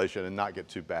normal inflation, and not get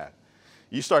too bad.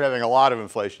 You start having a lot of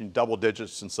inflation, double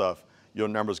digits and stuff, your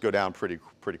numbers go down pretty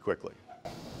quickly.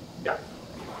 Yeah.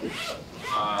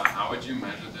 How would you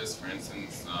measure this, for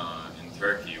instance, in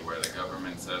Turkey, where the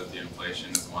government says the inflation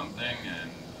is one thing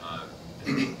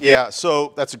and... Yeah,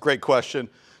 so that's a great question.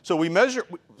 So we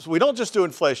don't just do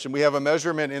inflation. We have a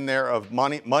measurement in there of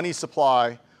money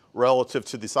supply relative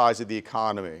to the size of the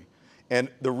economy. And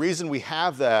the reason we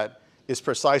have that is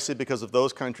precisely because of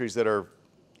those countries that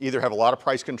either have a lot of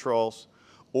price controls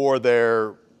or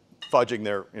they're fudging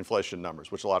their inflation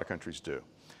numbers, which a lot of countries do.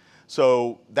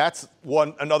 So that's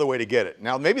another way to get it.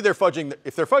 Now, maybe if they're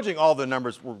fudging all the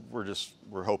numbers,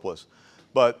 we're hopeless.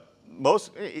 But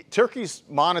Turkey's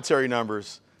monetary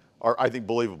numbers are, I think,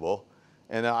 believable.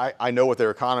 And I know what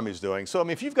their economy is doing. So, I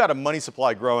mean, if you've got a money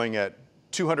supply growing at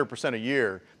 200% a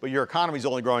year, but your economy is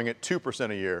only growing at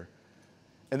 2% a year,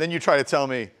 and then you try to tell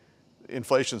me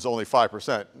inflation is only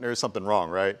 5%, there's something wrong,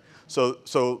 right?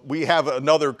 So we have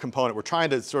another component. We're trying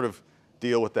to sort of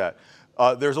deal with that.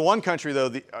 There's one country,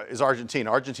 though, is Argentina.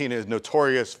 Argentina is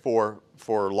notorious for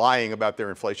lying about their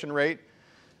inflation rate.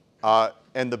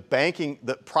 And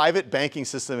the private banking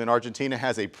system in Argentina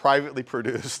has a privately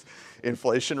produced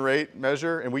inflation rate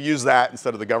measure, and we use that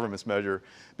instead of the government's measure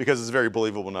because it's a very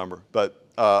believable number. But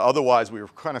otherwise, we were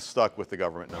kind of stuck with the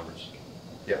government numbers.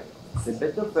 Yeah. It's a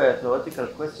bit of a theoretical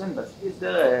question, but is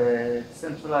there a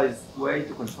centralized way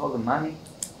to control the money?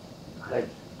 Like,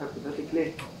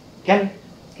 hypothetically, can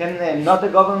not the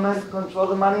government control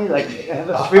the money? Like, have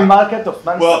a free market of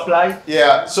money supply?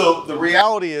 Yeah, so the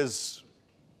reality is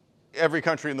every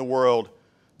country in the world,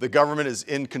 the government is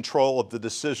in control of the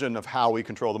decision of how we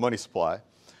control the money supply.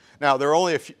 Now, there are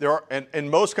only a few, in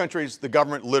most countries, the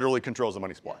government literally controls the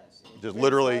money supply. Just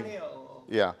literally,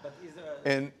 yeah. But is there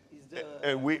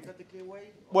a way?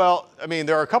 Well, I mean,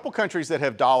 there are a couple countries that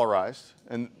have dollarized,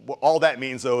 and all that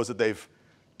means, though, is that they've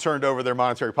turned over their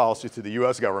monetary policy to the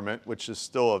U.S. government, which is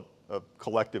still a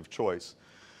collective choice.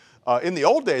 In the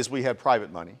old days, we had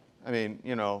private money. I mean,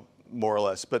 you know, more or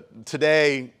less. But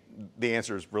today, the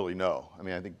answer is really no. I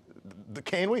mean, I think,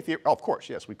 can we? Oh, of course,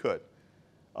 yes, we could.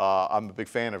 I'm a big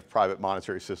fan of private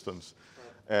monetary systems.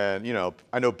 And, you know,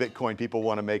 I know Bitcoin people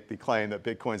want to make the claim that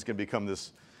Bitcoin's going to become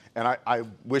this, and I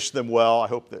wish them well. I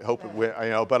hope it win, you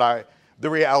know, but the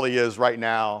reality is right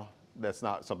now, that's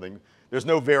not something, there's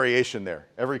no variation there.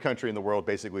 Every country in the world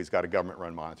basically has got a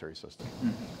government-run monetary system.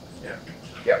 Mm-hmm. Yeah.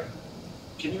 Yeah.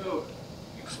 Can you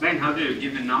explain how do you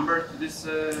give a number to this?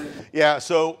 Yeah,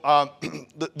 so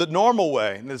the normal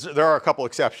way, and there are a couple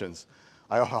exceptions.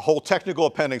 I have a whole technical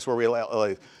appendix where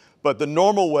we, but the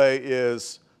normal way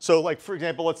is, so like for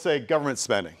example, let's say government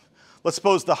spending. Let's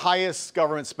suppose the highest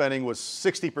government spending was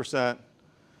 60%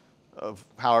 of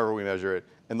however we measure it,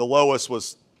 and the lowest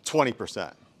was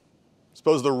 20%.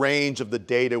 Suppose the range of the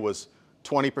data was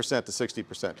 20% to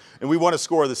 60%. And we want to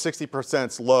score the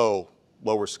 60%'s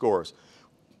lower scores.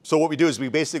 So what we do is we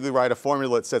basically write a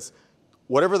formula that says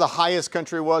whatever the highest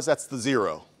country was, that's the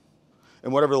 0.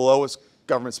 And whatever the lowest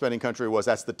government spending country was,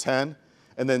 that's the 10.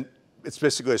 And then it's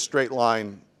basically a straight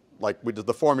line, like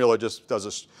the formula just does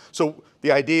this. So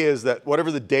the idea is that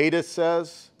whatever the data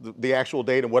says, the actual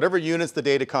data, whatever units the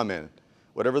data come in,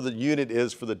 whatever the unit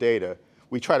is for the data,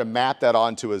 we try to map that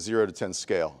onto a 0 to 10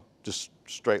 scale, just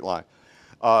straight line.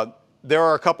 There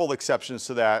are a couple exceptions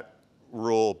to that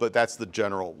rule, but that's the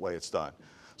general way it's done.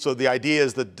 So the idea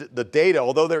is that the data,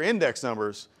 although they're index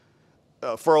numbers,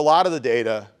 for a lot of the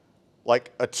data,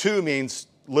 like a 2 means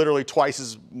literally twice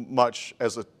as much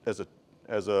as a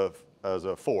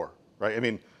 4, right? I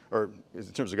mean, or in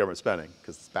terms of government spending,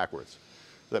 because it's backwards.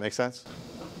 Does that make sense?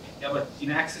 Yeah, but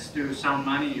in access to sound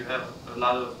money, you have a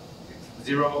lot of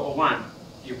 0 or 1.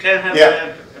 You can have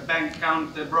a bank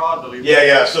account abroad, or you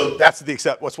yeah. So that's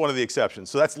what's one of the exceptions.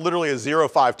 So that's literally a 0,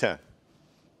 5, 10.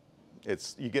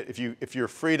 It's you get if you're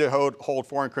free to hold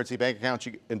foreign currency bank accounts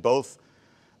in both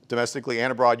domestically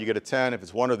and abroad, you get a 10. If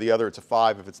it's one or the other, it's a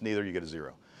 5. If it's neither, you get a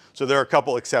 0. So there are a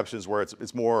couple exceptions where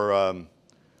it's more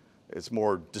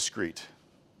discrete,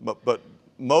 but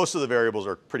most of the variables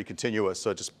are pretty continuous,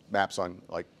 so it just maps on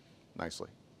like nicely.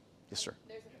 Yes, sir.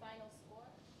 There's a final score.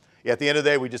 Yeah, at the end of the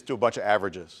day, we just do a bunch of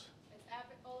averages.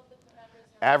 All of the parameters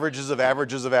Averages of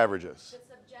averages of averages. The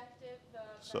subjective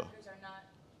parameters are not,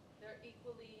 they're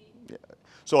equally. Yeah.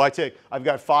 So I've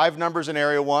got 5 numbers in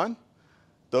area 1.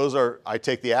 I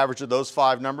take the average of those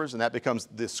 5 numbers, and that becomes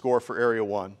the score for area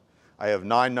 1. I have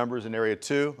 9 numbers in area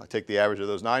 2. I take the average of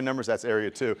those 9 numbers, that's area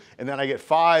 2. And then I get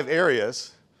 5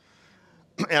 areas,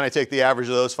 and I take the average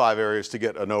of those 5 areas to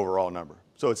get an overall number.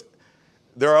 So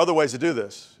there are other ways to do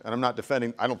this, and I'm not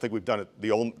defending, I don't think we've done it,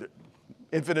 the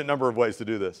infinite number of ways to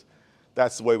do this.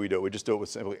 That's the way we do it. We just do it with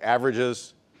simply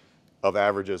averages of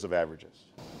averages of averages.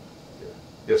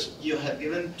 Yes? You have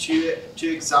given two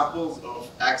examples of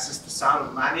access to sound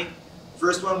of money.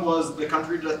 First one was the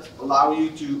country that allow you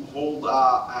to hold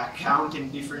an account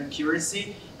in different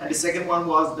currency, and the second one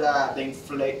was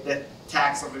the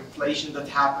tax of inflation that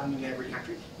happened in every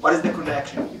country. What is the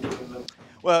connection between them?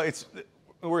 Well,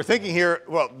 we're thinking here,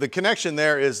 well, the connection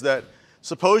there is that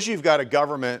suppose you've got a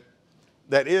government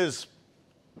that is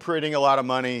printing a lot of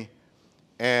money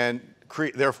and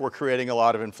therefore creating a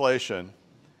lot of inflation.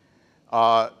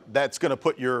 That's going to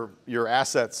put your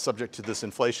assets subject to this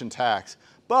inflation tax.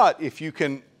 But if you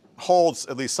can hold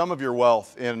at least some of your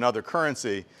wealth in another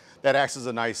currency, that acts as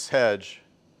a nice hedge.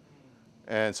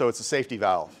 And so it's a safety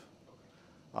valve.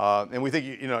 And we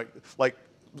think, like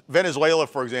Venezuela,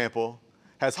 for example,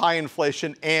 has high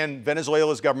inflation, and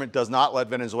Venezuela's government does not let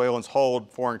Venezuelans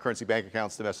hold foreign currency bank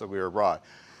accounts domestically or abroad.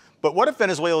 But what if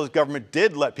Venezuela's government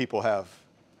did let people have?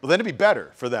 Well, then it'd be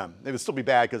better for them. It would still be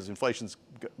bad because inflation's,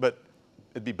 but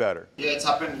it'd be better. Yeah, it's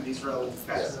happened in Israel.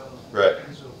 Right.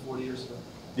 Israel 40 years ago.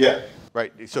 Yeah.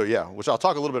 Right. So yeah, which I'll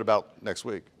talk a little bit about next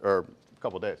week or a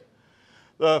couple of days.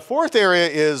 The fourth area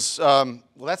is, well,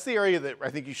 that's the area that I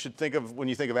think you should think of when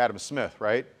you think of Adam Smith,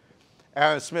 right?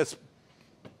 Adam Smith's,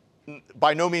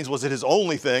 by no means was it his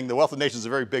only thing. The Wealth of Nations is a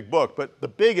very big book, but the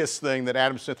biggest thing that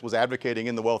Adam Smith was advocating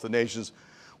in The Wealth of Nations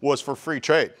was for free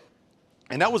trade.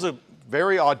 And that was a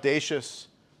very audacious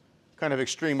kind of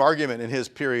extreme argument in his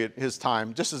period, his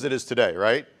time, just as it is today,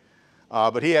 right?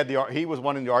 But he was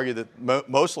wanting to argue that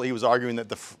mostly he was arguing that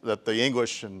the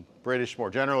English and British more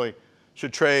generally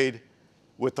should trade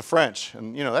with the French.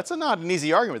 And that's not an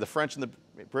easy argument. The French and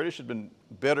the British had been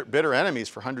bitter enemies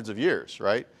for hundreds of years,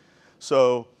 right?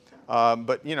 So,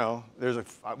 but there's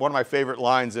one of my favorite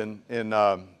lines in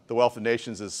The Wealth of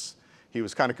Nations is he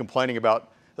was kind of complaining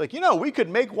about, like, we could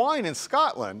make wine in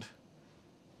Scotland.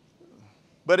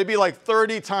 but it'd be like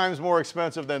 30 times more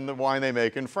expensive than the wine they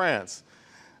make in France.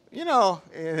 You know,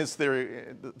 in his theory,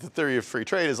 the theory of free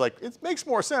trade is like, it makes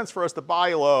more sense for us to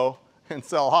buy low and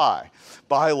sell high.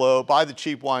 Buy low, buy the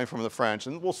cheap wine from the French,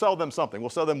 and we'll sell them something. We'll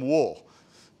sell them wool,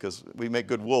 because we make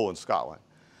good wool in Scotland.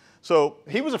 So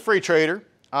he was a free trader.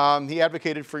 He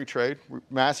advocated free trade,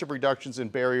 massive reductions in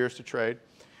barriers to trade.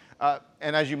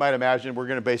 And as you might imagine, we're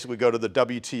going to basically go to the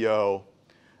WTO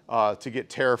to get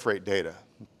tariff rate data.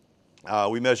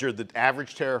 We measured the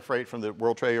average tariff rate from the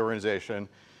World Trade Organization.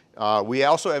 We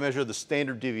also measure the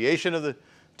standard deviation of the,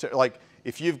 like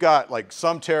if you've got like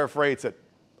some tariff rates at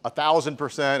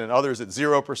 1,000% and others at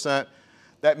 0%,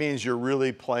 that means you're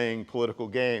really playing political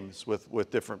games with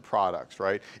different products,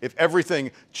 right? If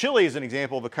everything, Chile is an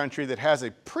example of a country that has a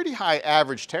pretty high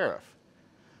average tariff,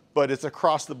 but it's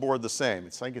across the board the same.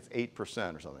 It's like it's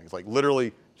 8% or something. It's like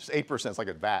literally just 8%. It's like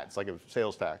a VAT. It's like a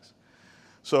sales tax.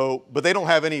 So, but they don't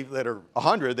have any that are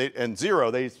 100 and 0.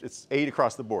 It's 8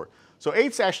 across the board. So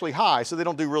 8's actually high, so they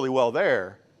don't do really well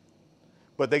there.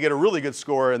 But they get a really good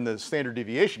score in the standard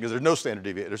deviation because there's no standard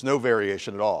deviation. There's no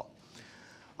variation at all.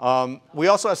 We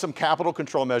also have some capital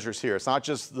control measures here. It's not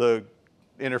just the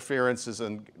interferences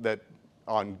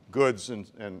on goods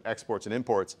and exports and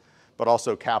imports, but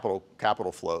also capital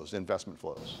flows, investment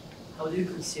flows. How do you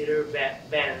consider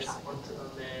bans on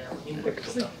import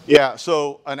stuff? Yeah,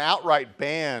 so an outright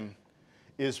ban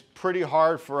is pretty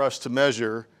hard for us to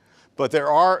measure, but there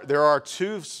are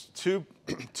two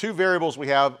variables we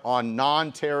have on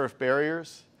non-tariff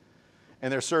barriers,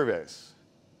 and they're surveys.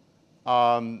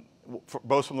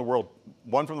 Both from the World,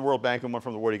 one from the World Bank and one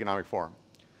from the World Economic Forum.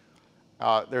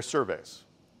 They're surveys.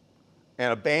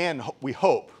 And a ban, we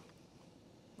hope,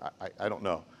 I don't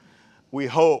know. We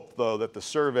hope, though, that the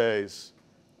surveys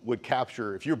would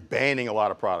capture, if you're banning a lot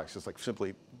of products, it's like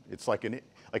simply, it's like an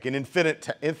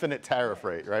infinite tariff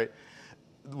rate, right?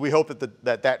 We hope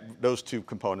that those two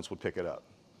components would pick it up.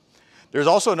 There's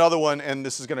also another one, and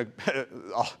this is going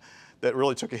to, that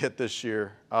really took a hit this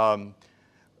year,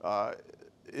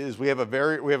 is we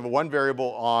have one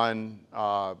variable on,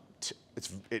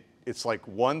 it's like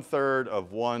 1/3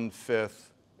 of 1/5,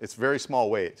 it's very small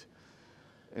weight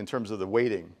in terms of the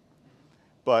weighting,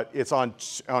 but it's on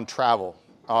travel.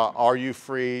 Are you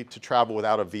free to travel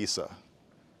without a visa?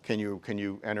 Can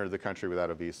you enter the country without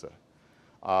a visa?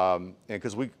 And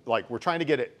because we're trying to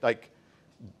get it, like,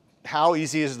 how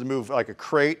easy is it to move like a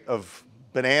crate of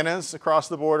bananas across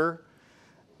the border?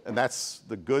 And that's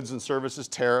the goods and services,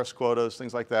 tariffs, quotas,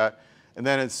 things like that. And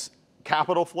then it's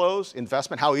capital flows,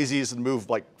 investment. How easy is it to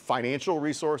move like financial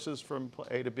resources from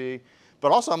A to B?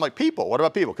 But also I'm like, people, what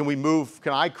about people? Can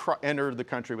I enter the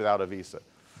country without a visa?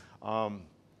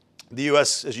 The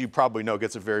US, as you probably know,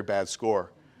 gets a very bad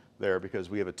score there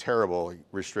because we have a terrible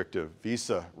restrictive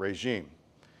visa regime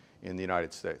in the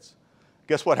United States.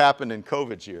 Guess what happened in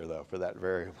COVID's year, though, for that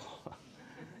variable?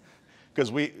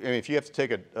 Because if you have to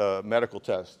take a medical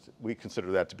test, we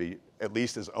consider that to be at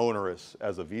least as onerous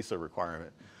as a visa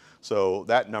requirement. So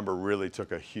that number really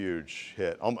took a huge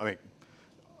hit. I mean,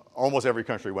 almost every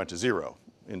country went to 0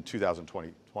 in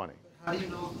 2020. How do you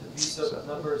know if the visa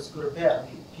number is good or bad? I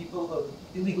mean,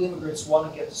 illegal immigrants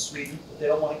want to get to Sweden, but they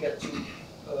don't want to get to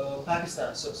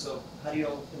Pakistan. So how do you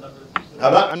know the number is good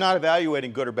or bad? I'm not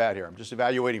evaluating good or bad here. I'm just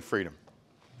evaluating freedom.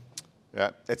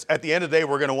 Yeah, it's, at the end of the day,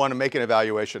 we're going to want to make an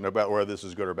evaluation about whether this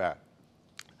is good or bad.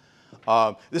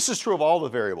 This is true of all the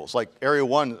variables. Like Area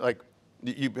 1, like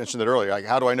you mentioned it earlier, like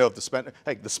how do I know if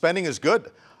the spending is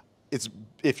good?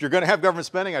 If you're going to have government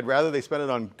spending, I'd rather they spend it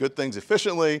on good things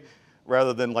efficiently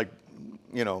rather than like,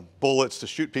 bullets to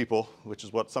shoot people, which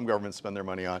is what some governments spend their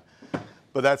money on.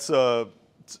 But that's, to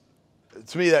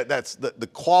me, that's the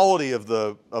quality of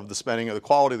the spending or the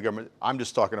quality of the government. I'm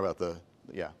just talking about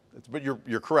but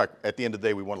you're correct. At the end of the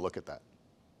day, we want to look at that.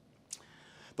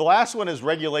 The last one is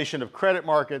regulation of credit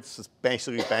markets. It's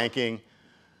basically banking,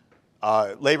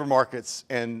 labor markets,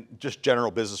 and just general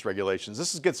business regulations.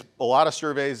 This gets a lot of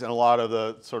surveys and a lot of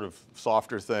the sort of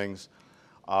softer things.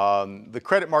 The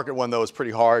credit market one, though, is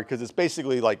pretty hard because it's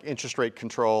basically like interest rate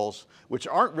controls, which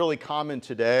aren't really common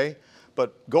today.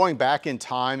 But going back in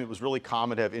time, it was really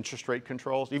common to have interest rate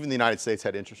controls. Even the United States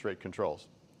had interest rate controls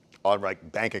on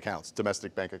like bank accounts,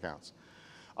 domestic bank accounts.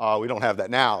 We don't have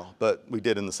that now, but we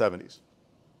did in the 70s.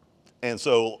 And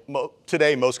so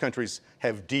today, most countries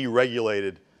have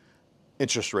deregulated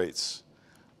interest rates.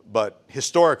 But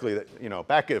historically,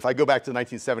 if I go back to the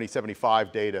 1970,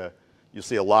 75 data, you'll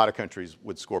see a lot of countries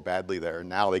would score badly there. And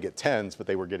now they get 10s, but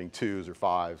they were getting 2s or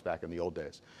 5s back in the old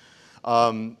days.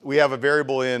 We have a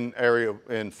variable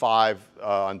in 5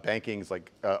 on banking,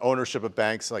 like ownership of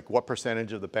banks, like what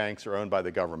percentage of the banks are owned by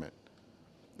the government.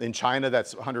 In China,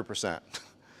 that's 100%,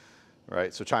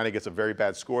 right? So China gets a very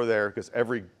bad score there because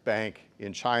every bank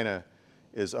in China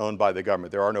is owned by the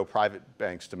government. There are no private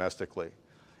banks domestically.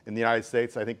 In the United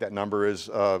States, I think that number is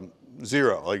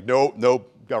 0, like no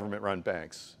government-run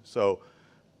banks. So,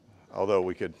 although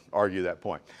we could argue that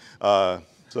point.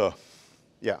 So,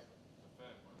 yeah.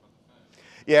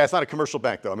 Yeah, it's not a commercial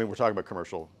bank, though. I mean, we're talking about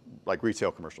commercial, like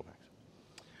retail commercial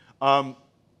banks.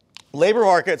 Labor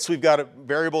markets, we've got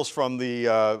variables from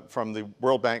the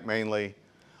World Bank mainly,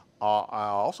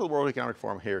 also the World Economic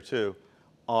Forum here too,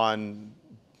 on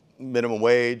minimum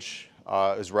wage,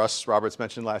 as Russ Roberts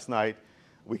mentioned last night.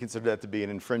 We consider that to be an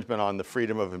infringement on the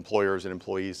freedom of employers and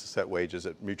employees to set wages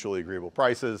at mutually agreeable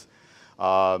prices. There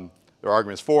are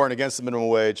arguments for and against the minimum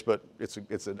wage, but it's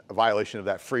a violation of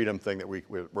that freedom thing that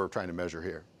we're trying to measure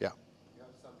here. Yeah. You have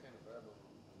some kind of variable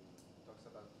that talks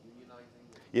about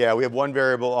unionizing. Yeah, we have one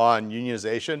variable on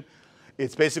unionization.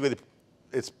 It's basically,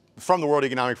 it's from the World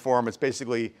Economic Forum. It's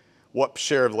basically what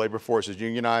share of the labor force is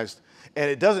unionized. And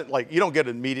it doesn't, like, you don't get to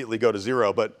immediately go to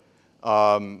 0, but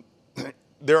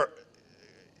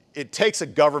it takes a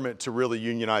government to really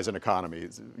unionize an economy.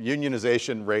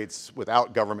 Unionization rates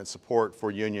without government support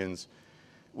for unions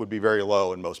would be very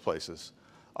low in most places.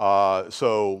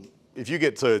 So if you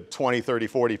get to 20, 30,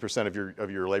 40%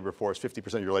 of your labor force,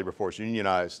 50% of your labor force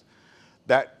unionized,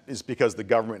 that is because the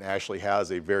government actually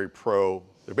has a very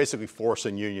they're basically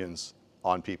forcing unions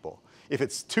on people. If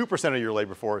it's 2% of your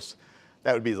labor force,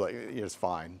 that would be like, it's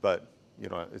fine, but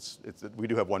we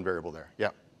do have one variable there. Yeah.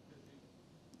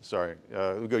 Sorry,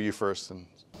 we'll go you first.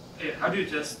 How do you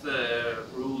test the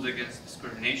rules against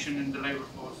discrimination in the labor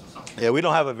force or something? Yeah, we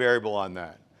don't have a variable on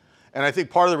that. And I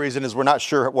think part of the reason is we're not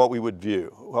sure what we would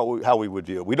view, how we would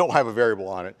view it. We don't have a variable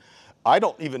on it. I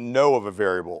don't even know of a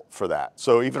variable for that.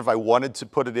 So even if I wanted to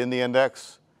put it in the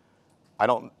index, I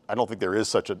don't think there is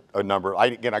such a number.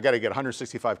 Again, I got to get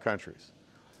 165 countries.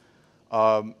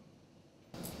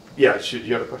 Yeah,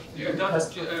 you have a question? Yeah,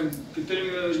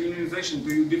 continuing unionization,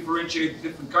 do you differentiate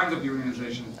different kinds of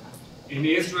unionization? In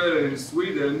Israel and in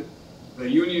Sweden, the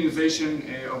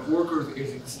unionization of workers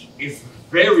is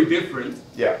very different.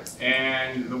 Yeah.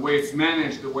 And the way it's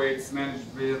managed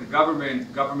via the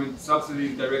government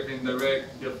subsidies, direct and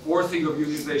indirect, the forcing of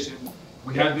unionization.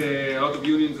 We had a lot of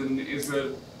unions in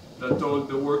Israel that told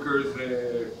the workers,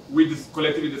 we just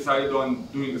collectively decided on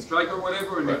doing a strike or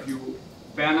whatever, and if you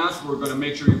ban us, we're going to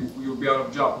make sure you'll be out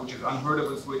of job, which is unheard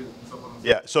of in Sweden. And so on.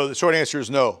 Yeah, so the short answer is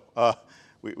no.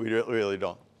 We really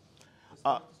don't.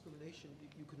 Discrimination,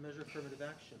 you could measure affirmative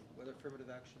action, whether affirmative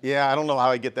action. Yeah, I don't know how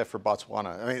I get that for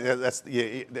Botswana. I mean, that's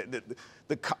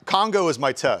the Congo is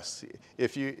my test.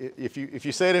 If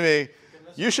you say to me,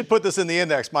 you should put this in the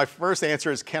index, my first answer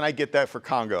is, can I get that for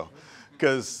Congo?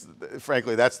 Because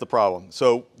frankly, that's the problem.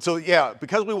 So yeah,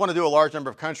 because we want to do a large number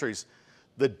of countries,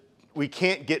 we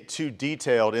can't get too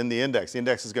detailed in the index. The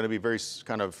index is going to be very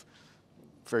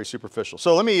superficial.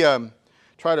 So let me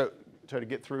try to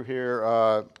get through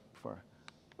here.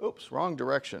 Oops, wrong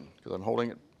direction because I'm holding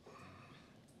it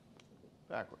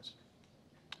backwards.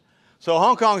 So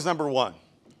Hong Kong's number 1.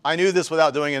 I knew this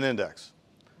without doing an index.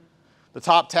 The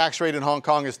top tax rate in Hong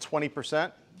Kong is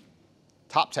 20%.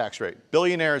 Top tax rate.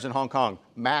 Billionaires in Hong Kong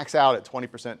max out at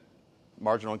 20%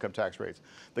 marginal income tax rates.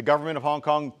 The government of Hong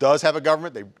Kong does have a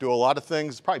government. They do a lot of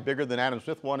things. It's probably bigger than Adam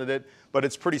Smith wanted it, but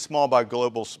it's pretty small by the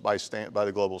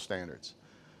global standards.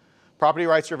 Property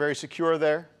rights are very secure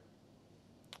there.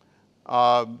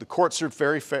 The courts are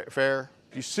very fair.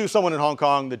 If you sue someone in Hong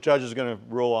Kong, the judge is going to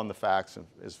rule on the facts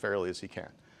as fairly as he can.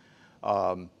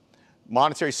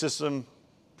 Monetary system,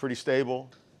 pretty stable.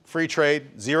 Free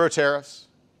trade, 0 tariffs.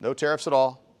 No tariffs at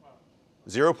all.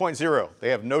 0.0. They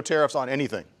have no tariffs on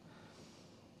anything.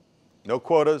 No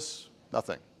quotas,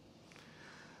 nothing.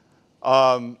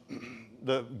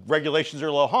 The regulations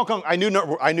are low. Hong Kong, I knew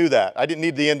that. I didn't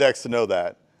need the index to know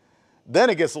that.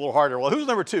 Then it gets a little harder. Well, who's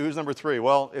number 2? Who's number 3?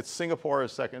 Well, it's Singapore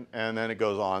is second, and then it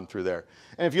goes on through there.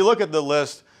 And if you look at the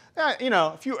list,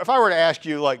 if I were to ask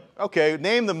you, like, okay,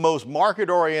 name the most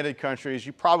market-oriented countries,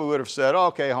 you probably would have said, oh,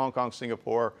 okay, Hong Kong,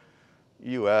 Singapore,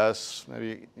 U.S.,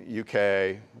 maybe UK.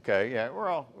 Okay, yeah, we're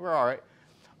all right.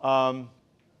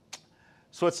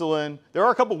 Switzerland. There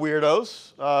are a couple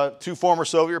weirdos. 2 former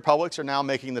Soviet republics are now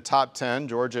making the top 10,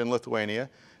 Georgia and Lithuania.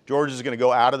 Georgia is going to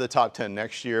go out of the top 10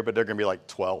 next year, but they're going to be like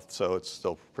 12th, so it's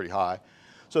still pretty high.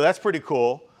 So that's pretty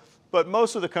cool. But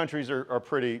most of the countries are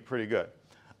pretty good.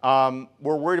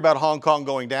 We're worried about Hong Kong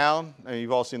going down, and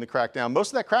you've all seen the crackdown. Most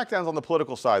of that crackdown's on the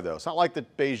political side, though. It's not like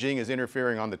that Beijing is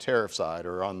interfering on the tariff side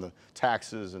or on the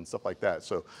taxes and stuff like that.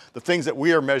 So the things that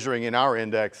we are measuring in our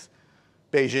index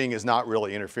Beijing is not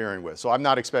really interfering with. So I'm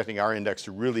not expecting our index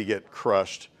to really get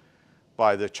crushed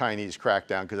by the Chinese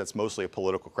crackdown, because that's mostly a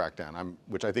political crackdown,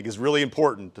 which I think is really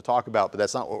important to talk about, but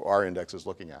that's not what our index is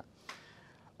looking at.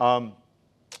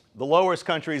 The lowest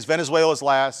countries, Venezuela's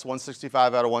last,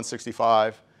 165 out of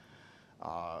 165.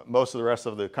 Most of the rest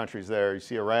of the countries there, you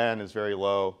see Iran is very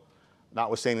low.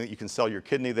 Notwithstanding that you can sell your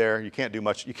kidney there, you can't do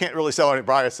much. You can't really sell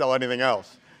anything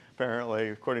else, apparently,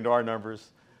 according to our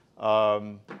numbers.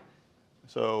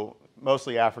 So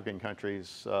mostly African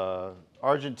countries.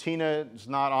 Argentina is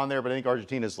not on there, but I think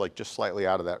Argentina is like just slightly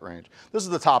out of that range. This is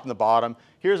the top and the bottom.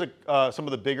 Here's some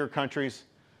of the bigger countries.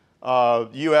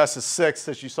 US is 6th,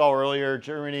 as you saw earlier.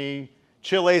 Germany,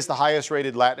 Chile is the highest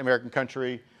rated Latin American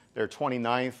country. They're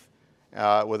 29th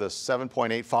with a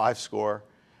 7.85 score.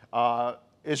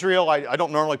 Israel, I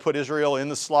don't normally put Israel in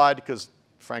the slide because,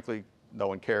 frankly, no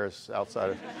one cares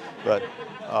outside of, but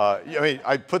I mean,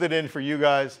 I put it in for you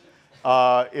guys.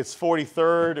 It's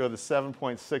 43rd with a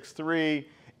 7.63,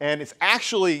 and it's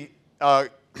actually,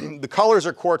 the colors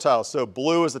are quartiles. So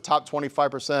blue is the top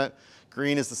 25%,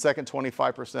 green is the second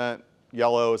 25%,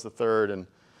 yellow is the third, and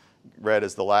red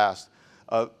is the last.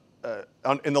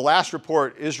 In the last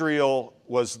report, Israel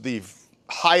was the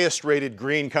highest rated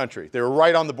green country. They were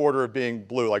right on the border of being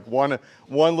blue, like one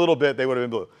little bit they would have been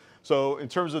blue. So in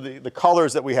terms of the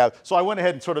colors that we have, so I went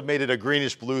ahead and sort of made it a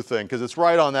greenish blue thing because it's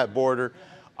right on that border.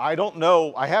 I don't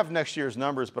know, I have next year's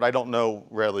numbers, but I don't know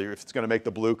really if it's going to make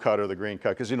the blue cut or the green cut,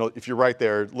 because you know, if you're right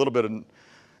there, a little bit of,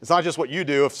 it's not just what you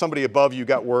do. If somebody above you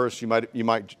got worse, you might,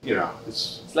 you know,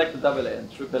 it's like the AA and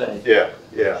AAA. Yeah,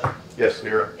 yeah. Yes,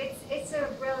 Mira? It's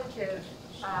a relative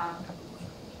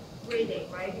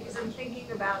rating, right? Because I'm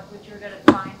thinking about what you're going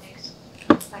to find next,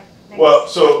 well,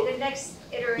 so the next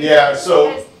iteration. Yeah, so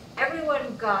because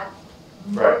everyone got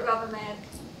more government,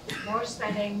 more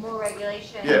spending, more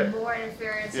regulation, more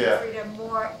interference in freedom,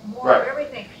 more of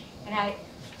everything. And I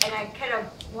kind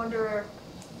of wonder,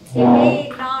 it may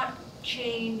not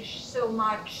change so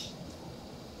much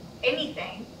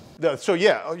anything. So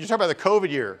yeah, you're talking about the COVID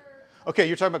year. Okay,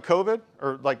 you're talking about COVID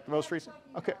or like the most recent?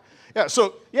 Okay, yeah,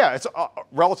 so yeah, it's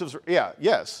relatives, yeah,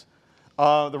 yes.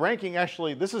 The ranking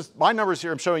actually, this is, my numbers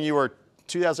here I'm showing you are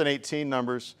 2018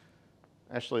 numbers.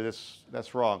 Actually,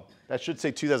 that's wrong. That should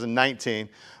say 2019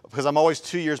 because I'm always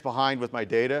 2 years behind with my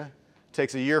data. It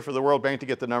takes a year for the World Bank to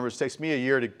get the numbers. It takes me a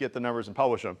year to get the numbers and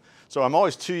publish them. So I'm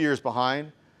always 2 years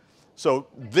behind. So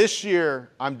this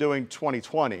year I'm doing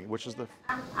 2020, which is the...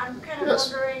 I'm kind of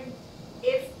wondering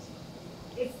if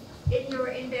in your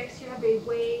index you have a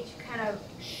way to kind of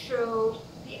show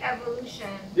the evolution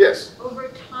over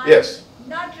time. Yes.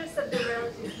 Not just of the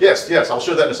relative. Yes, I'll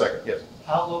show that in a second, yes.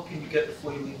 How low can you get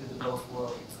before you leave the developed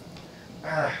world?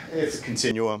 It's a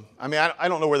continuum. I mean, I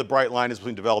don't know where the bright line is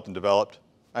between developed and developed.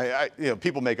 You know,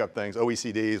 people make up things.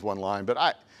 OECD is one line,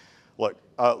 but look,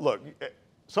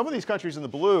 some of these countries in the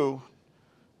blue,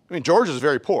 I mean, Georgia is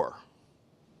very poor.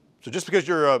 So just because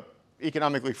you're a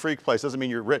economically free place doesn't mean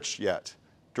you're rich yet.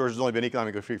 Georgia's only been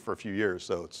economically free for a few years,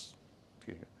 so it's,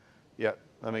 yeah,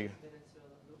 let me,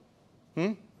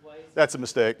 That's a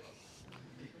mistake.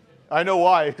 I know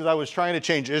why, because I was trying to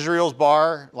change Israel's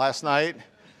bar last night,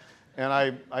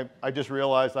 and I just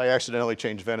realized I accidentally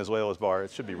changed Venezuela's bar.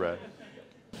 It should be red.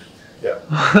 Yeah.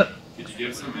 Could you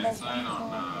give some insight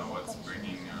on what's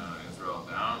bringing Israel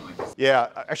down? Yeah,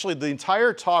 actually the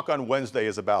entire talk on Wednesday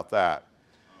is about that.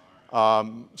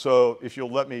 So if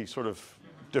you'll let me sort of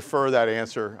defer that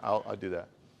answer, I'll do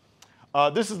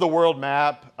that. This is the world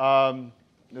map.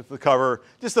 It's the cover.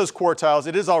 Just those quartiles.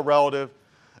 It is all relative.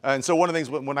 And so one of the things,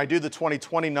 when I do the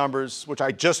 2020 numbers, which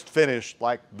I just finished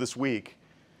like this week,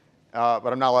 but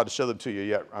I'm not allowed to show them to you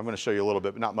yet. I'm going to show you a little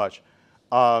bit, but not much.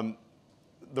 The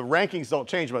rankings don't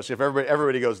change much. If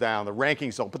everybody goes down, the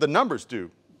rankings don't, but the numbers do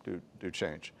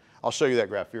change. I'll show you that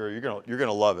graph here. You're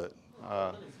gonna love it.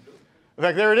 In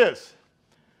fact, there it is.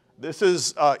 This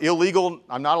is illegal.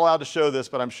 I'm not allowed to show this,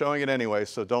 but I'm showing it anyway,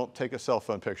 so don't take a cell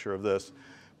phone picture of this.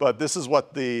 But this is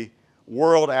what the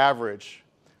world average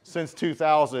since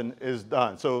 2000 is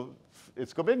done. So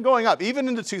it's been going up, even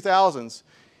in the 2000s.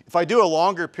 If I do a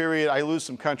longer period, I lose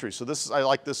some countries. So this is, I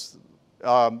like this,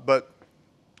 but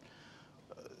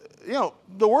you know,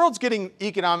 the world's getting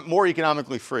more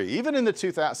economically free. Even in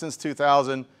the since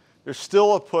 2000, there's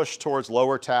still a push towards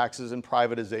lower taxes and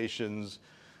privatizations,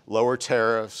 lower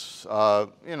tariffs.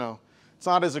 You know, it's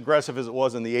not as aggressive as it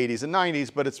was in the 80s and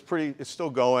 90s, but it's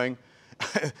still going.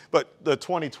 But the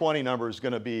 2020 number is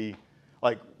going to be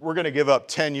like, we're going to give up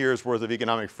 10 years worth of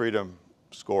economic freedom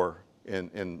score in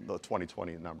the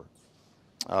 2020 number.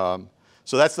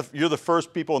 So that's you're the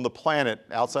first people on the planet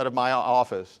outside of my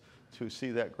office to see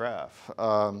that graph.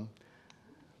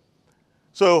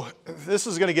 So this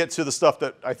is going to get to the stuff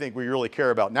that I think we really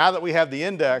care about. Now that we have the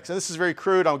index, and this is very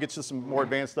crude, I'll get to some more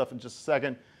advanced stuff in just a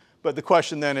second, but the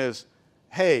question then is,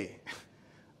 hey,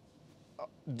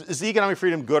 is the economic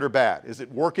freedom good or bad? Is it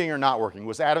working or not working?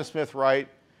 Was Adam Smith right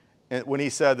when he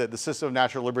said that the system of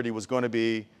natural liberty was going to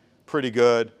be pretty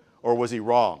good, or was he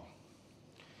wrong?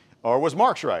 Or was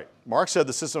Marx right? Marx said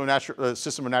the system of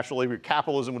natural liberty,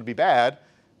 capitalism, would be bad.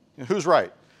 And who's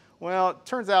right? Well, it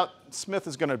turns out Smith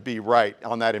is going to be right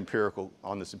on this empirical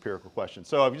question.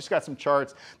 So I've just got some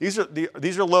charts. These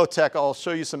are low tech. I'll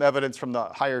show you some evidence from the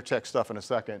higher tech stuff in a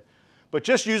second. But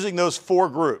just using those 4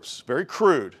 groups, very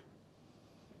crude.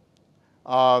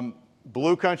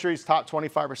 Blue countries, top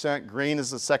 25%. Green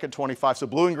is the second 25%. So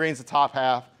blue and green is the top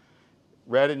half.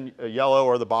 Red and yellow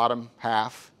are the bottom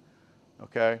half.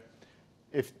 Okay?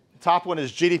 If top one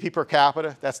is GDP per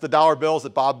capita, that's the dollar bills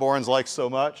that Bob Borans likes so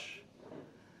much.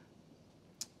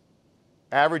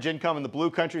 Average income in the blue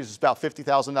countries is about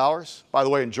 $50,000. By the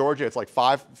way, in Georgia, it's like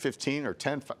 $15,000 or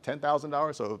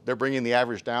 $10,000. So they're bringing the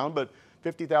average down, but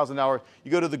 $50,000.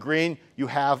 You go to the green, you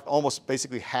have almost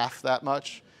basically half that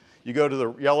much. You go to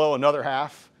the yellow, another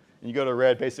half, and you go to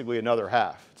red, basically another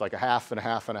half. It's like a half and a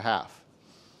half and a half.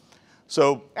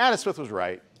 So Adam Smith was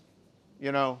right.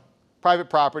 You know, private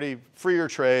property, freer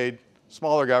trade,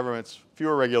 smaller governments,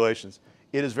 fewer regulations.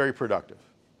 It is very productive.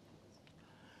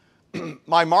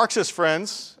 My Marxist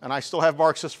friends, and I still have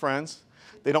Marxist friends,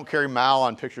 they don't carry Mao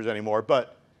on pictures anymore,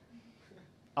 but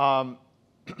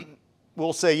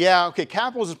will say, yeah, okay,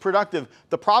 capitalism is productive.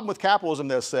 The problem with capitalism,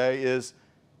 they'll say, is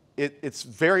it's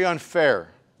very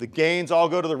unfair. The gains all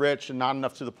go to the rich and not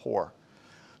enough to the poor.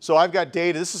 So I've got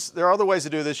data. There are other ways to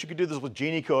do this. You could do this with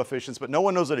Gini coefficients, but no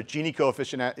one knows what a Gini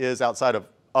coefficient is outside of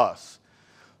us.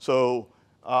 So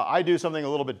I do something a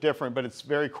little bit different, but it's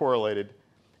very correlated.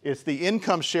 It's the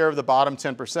income share of the bottom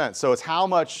 10%. So it's how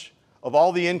much of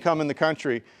all the income in the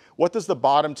country, what does the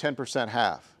bottom 10%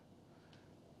 have?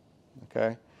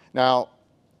 Okay? Now,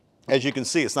 as you can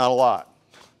see, it's not a lot.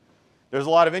 There's a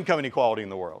lot of income inequality in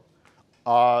the world.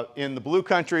 In the blue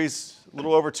countries, a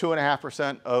little over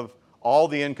 2.5% of all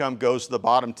the income goes to the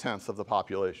bottom 10th of the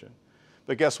population.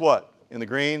 But guess what? In the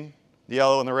green, the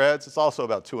yellow, and the reds, it's also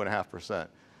about 2.5%.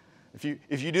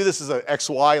 If you do this as an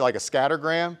XY, like a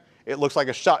scattergram, it looks like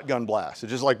a shotgun blast.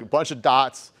 It's just like a bunch of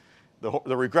dots.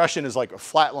 The regression is like a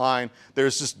flat line.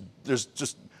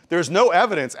 There's no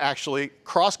evidence, actually,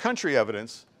 cross-country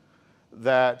evidence,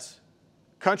 that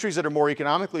countries that are more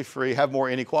economically free have more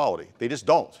inequality. They just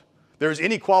don't. There's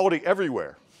inequality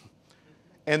everywhere.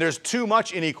 And there's too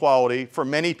much inequality for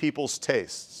many people's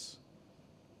tastes.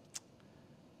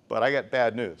 But I got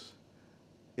bad news.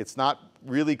 It's not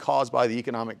really caused by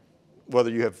the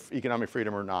whether you have economic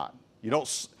freedom or not.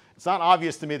 It's not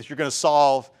obvious to me that you're going to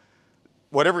solve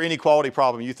whatever inequality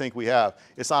problem you think we have.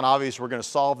 It's not obvious we're going to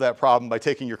solve that problem by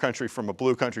taking your country from a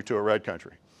blue country to a red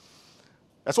country.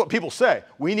 That's what people say.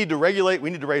 We need to regulate,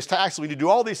 we need to raise taxes, we need to do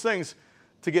all these things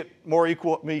to get more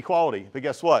equality. But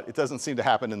guess what? It doesn't seem to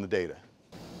happen in the data.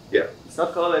 Yeah. It's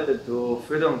not correlated to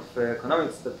freedom of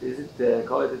economics, but is it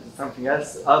correlated to something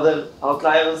else? Other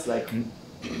outliers like?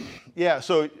 Yeah,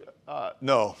 so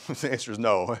no. The answer is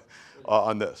no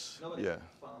on this. Yeah.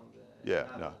 Yeah,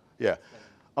 no, yeah.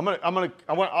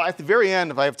 At the very end,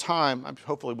 if I have time, I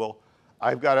hopefully will,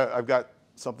 I've got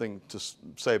something to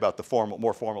say about the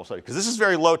more formal study, because this is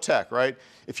very low tech, right?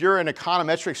 If you're an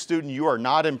econometric student, you are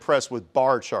not impressed with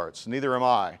bar charts, neither am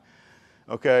I,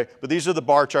 okay? But these are the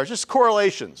bar charts, just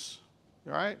correlations,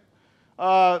 all right?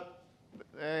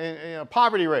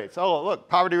 Poverty rates, oh, look,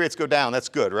 poverty rates go down, that's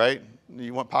good, right?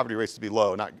 You want poverty rates to be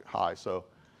low, not high, so.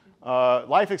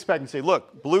 Life expectancy,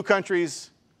 look, blue countries,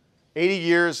 80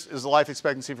 years is the life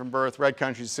expectancy from birth. Red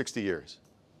countries, 60 years.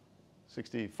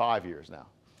 65 years now.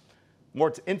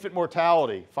 Infant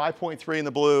mortality, 5.3 in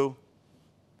the blue,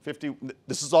 50.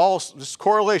 This is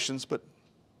correlations, but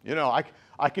you know,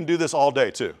 I can do this all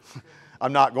day too.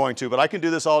 I'm not going to, but I can do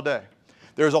this all day.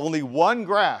 There's only one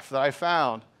graph that I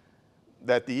found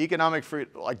that the economic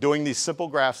freedom, like doing these simple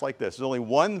graphs like this, there's only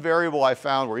one variable I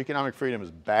found where economic freedom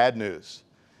is bad news.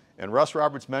 And Russ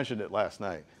Roberts mentioned it last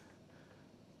night.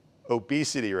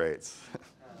 Obesity rates.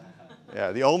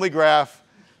 Yeah, the only graph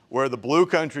where the blue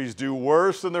countries do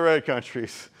worse than the red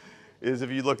countries is if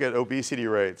you look at obesity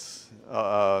rates,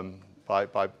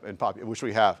 which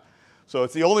we have. So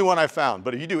it's the only one I found.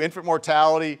 But if you do infant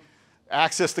mortality,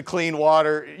 access to clean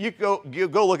water, you go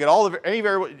look at any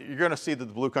variable, you're going to see that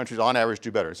the blue countries on average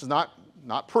do better. This is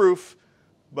not proof,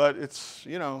 but it's,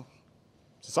 you know,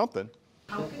 something.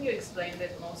 How can you explain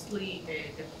that mostly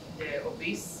the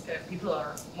obese people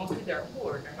they're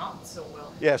poor, they're not so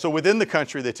well? Yeah, so within the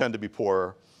country they tend to be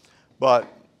poorer,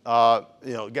 But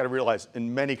you know, you got to realize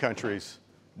in many countries,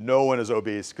 no one is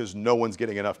obese because no one's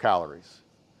getting enough calories.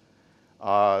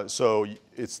 So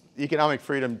it's economic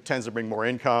freedom tends to bring more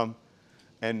income.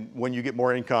 And when you get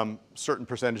more income, certain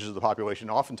percentages of the population,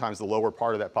 oftentimes the lower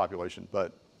part of that population,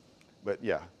 but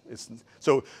yeah.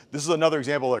 So this is another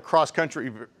example that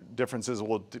cross-country differences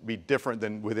will be different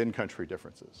than within-country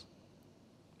differences.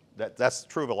 That's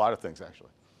true of a lot of things, actually.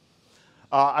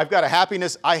 I've got a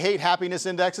happiness, I hate happiness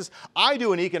indexes. I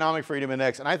do an economic freedom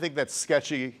index, and I think that's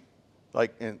sketchy,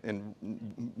 like in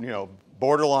you know,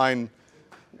 borderline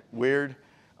weird.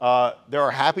 There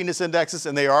are happiness indexes,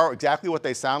 and they are exactly what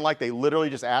they sound like. They literally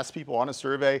just ask people on a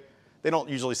survey. They don't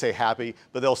usually say happy,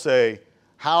 but they'll say,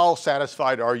 how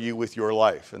satisfied are you with your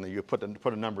life? And then you put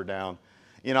a number down.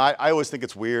 You know, I always think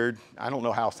it's weird. I don't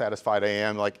know how satisfied I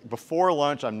am. Like before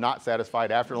lunch, I'm not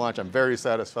satisfied. After lunch, I'm very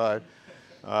satisfied.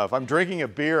 If I'm drinking a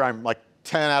beer, I'm like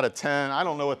 10 out of 10. I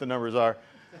don't know what the numbers are.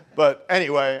 But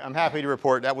anyway, I'm happy to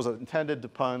report that was intended to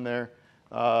pun there,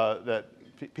 that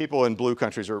people in blue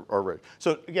countries are rich.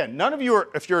 So again, none of you are,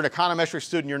 if you're an econometric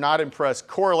student, you're not impressed.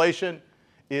 Correlation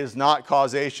is not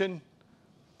causation.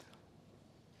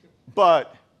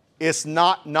 But it's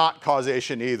not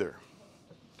causation either.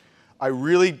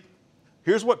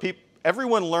 Here's what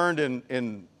everyone learned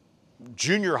in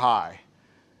junior high,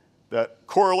 that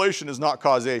correlation is not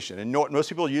causation. And you know what most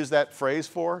people use that phrase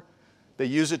for? They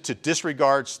use it to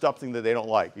disregard something that they don't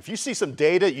like. If you see some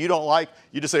data you don't like,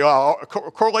 you just say, oh,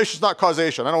 correlation is not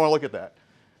causation. I don't want to look at that.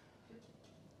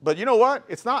 But you know what?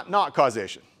 It's not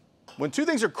causation. When two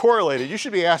things are correlated, you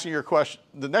should be asking your question.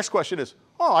 The next question is,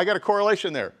 oh, I got a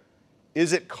correlation there.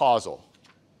 Is it causal?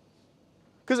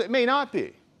 Because it may not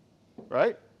be,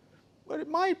 right? But it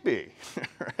might be,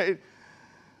 right?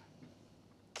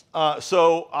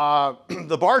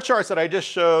 The bar charts that I just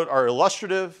showed are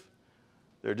illustrative.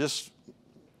 They're just,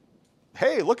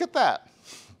 hey, look at that,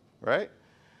 right?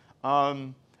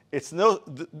 It's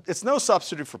no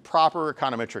substitute for proper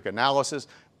econometric analysis,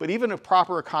 but even a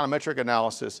proper econometric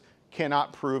analysis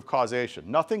cannot prove causation.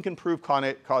 Nothing can prove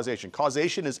causation.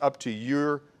 Causation is up to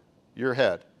your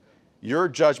head, your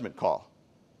judgment call.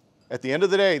 At the end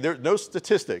of the day, no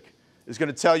statistic is going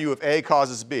to tell you if A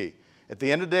causes B. At the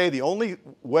end of the day, the only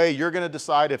way you're going to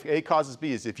decide if A causes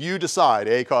B is if you decide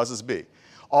A causes B.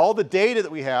 All the data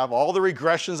that we have, all the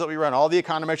regressions that we run, all the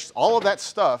econometrics, all of that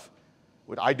stuff,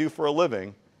 what I do for a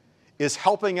living, is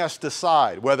helping us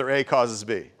decide whether A causes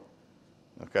B.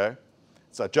 Okay?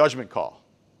 It's a judgment call.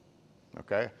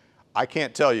 Okay? I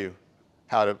can't tell you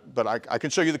how to, but I can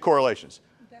show you the correlations.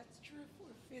 That's true for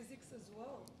physics as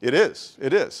well. It is.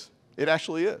 It is. It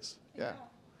actually is. Yeah.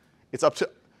 It's up to,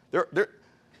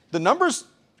 the numbers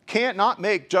can't not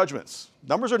make judgments.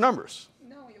 Numbers are numbers.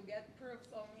 No, you get proofs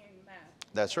only in math.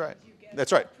 That's right.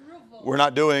 That's right. We're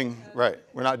not doing, right,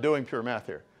 we're not doing pure math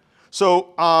here.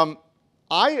 So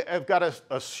I have got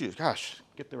gosh,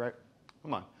 get the right,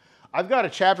 come on. I've got a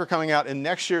chapter coming out in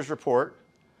next year's report,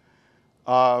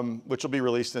 which will be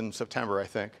released in September, I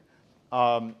think,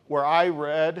 where I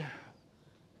read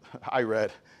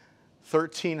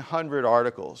 1,300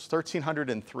 articles,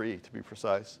 1,303 to be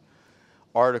precise,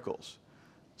 articles.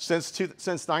 Since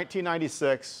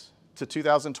 1996 to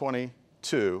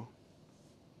 2022,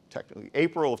 technically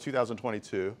April of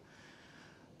 2022,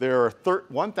 there are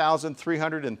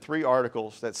 1,303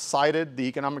 articles that cited the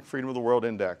Economic Freedom of the World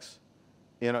Index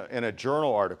in a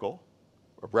journal article,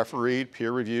 a refereed,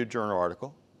 peer-reviewed journal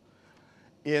article,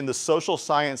 in the Social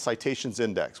Science Citations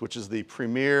Index, which is the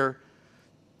premier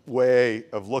way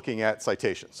of looking at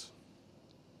citations.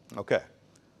 Okay,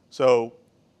 so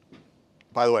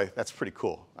by the way, that's pretty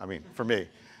cool. I mean, for me.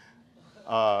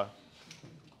 Oh,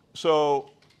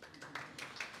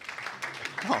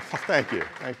 thank you,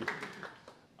 thank you.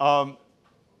 Of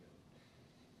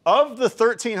the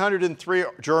 1,303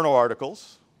 journal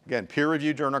articles, again,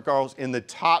 peer-reviewed journal articles in the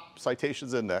top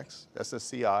citations index,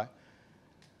 SSCI,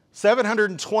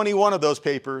 721 of those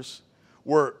papers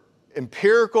were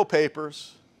empirical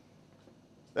papers.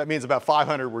 That means about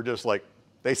 500 were just like,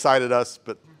 they cited us,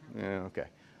 but yeah, okay.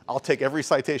 I'll take every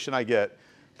citation I get.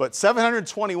 But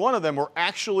 721 of them were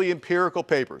actually empirical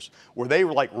papers where they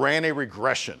like ran a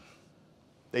regression.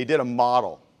 They did a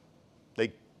model.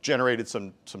 They generated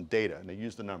some data and they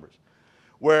used the numbers.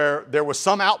 Where there was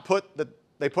some output that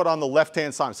they put on the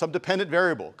left-hand side, some dependent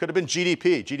variable. Could have been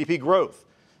GDP growth.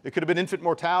 It could have been infant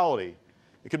mortality.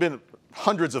 It could have been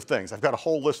hundreds of things. I've got a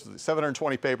whole list of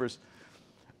 720 papers.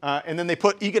 And then they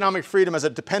put economic freedom as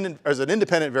an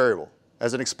independent variable,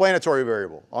 as an explanatory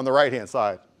variable on the right-hand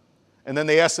side. And then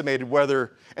they estimated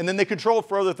whether, and then they controlled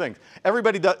for other things.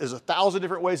 Everybody does, there's 1,000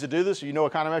 different ways to do this. You know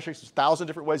econometrics, there's 1,000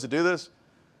 different ways to do this.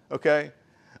 Okay?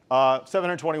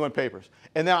 721 papers.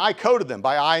 And then I coded them.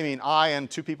 By I mean I and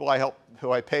two people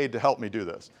who I paid to help me do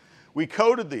this. We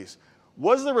coded these.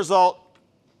 Was the result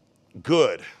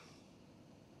good?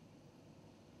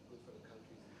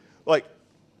 Like,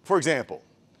 for example,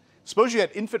 suppose you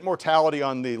had infant mortality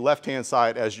on the left-hand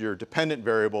side as your dependent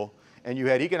variable, and you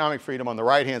had economic freedom on the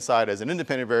right-hand side as an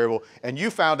independent variable, and you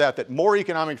found out that more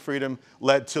economic freedom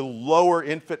led to lower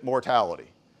infant mortality.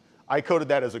 I coded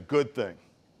that as a good thing,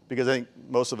 because I think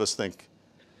most of us think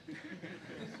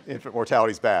infant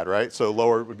mortality is bad, right? So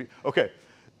lower would be, okay.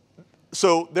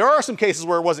 So there are some cases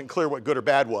where it wasn't clear what good or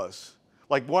bad was.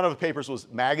 Like one of the papers was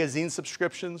magazine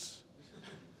subscriptions.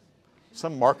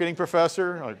 Some marketing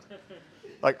professor,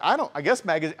 I guess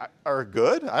magazines are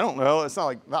good. I don't know. It's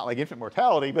not like infant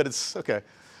mortality, but it's okay.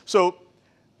 So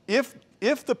if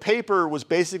the paper was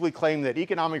basically claiming that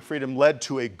economic freedom led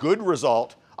to a good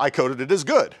result, I coded it as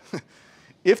good.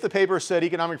 If the paper said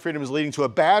economic freedom is leading to a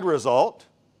bad result,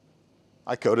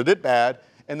 I coded it bad.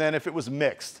 And then if it was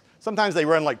mixed, sometimes they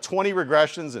run like 20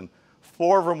 regressions and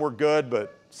 4 of them were good,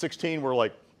 but 16 were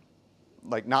like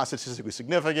not statistically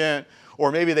significant,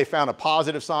 or maybe they found a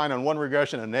positive sign on one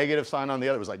regression, a negative sign on the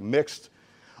other. It was like mixed.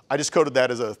 I just coded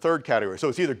that as a third category. So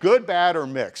it's either good, bad, or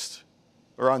mixed,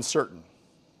 or uncertain.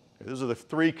 Okay, those are the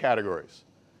 3 categories.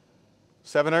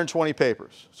 720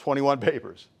 papers, 21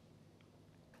 papers.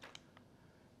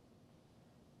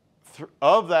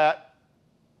 Of that,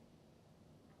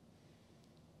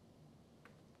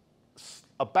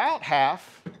 about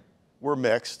half were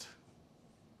mixed.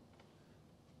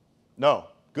 No,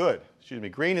 good. Excuse me.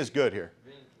 Green is good here.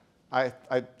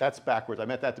 That's backwards. I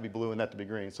meant that to be blue and that to be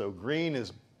green. So green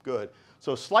is good.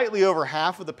 So slightly over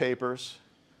half of the papers,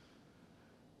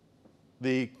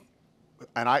 I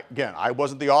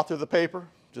wasn't the author of the paper,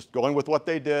 just going with what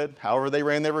they did, however they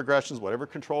ran their regressions, whatever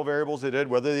control variables they did,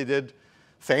 whether they did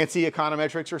fancy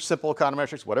econometrics or simple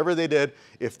econometrics, whatever they did,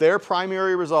 if their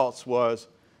primary results was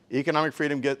economic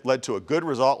freedom led to a good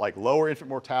result like lower infant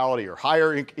mortality or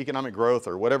higher economic growth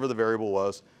or whatever the variable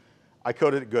was, I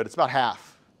coded it good. It's about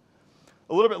half.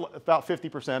 A little bit, about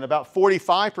 50%. About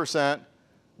 45%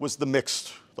 was the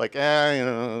mixed, like,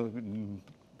 you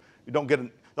don't get,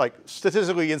 like,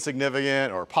 statistically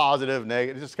insignificant or positive,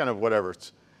 negative, just kind of whatever.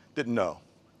 Didn't know.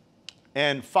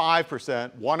 And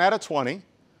 5%, 1 out of 20,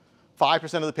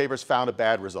 5% of the papers found a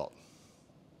bad result.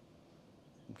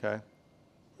 Okay?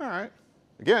 All right.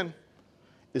 Again,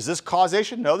 is this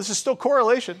causation? No, this is still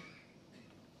correlation.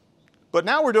 But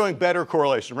now we're doing better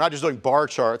correlation. We're not just doing bar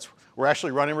charts. We're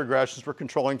actually running regressions. We're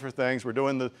controlling for things.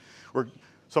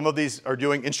 Some of these are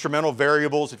doing instrumental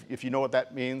variables, if you know what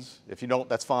that means. If you don't,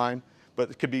 that's fine.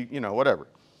 But it could be, whatever.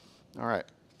 All right.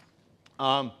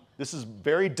 This is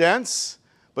very dense.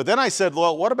 But then I said,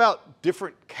 well, what about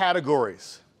different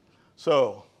categories?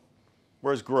 So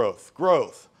where's growth?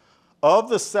 Growth. Of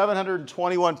the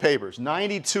 721 papers,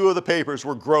 92 of the papers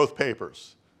were growth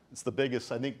papers. It's the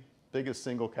biggest, I think, biggest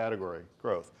single category,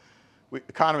 growth.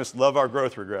 Economists love our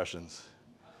growth regressions.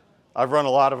 I've run a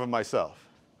lot of them myself.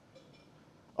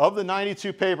 Of the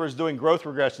 92 papers doing growth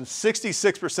regressions,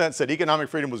 66% said economic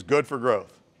freedom was good for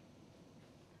growth.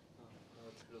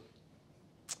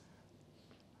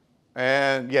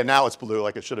 And yeah, now it's blue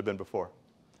like it should have been before.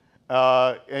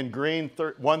 And green,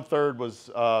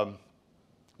 1/3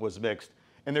 was mixed.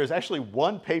 And there's actually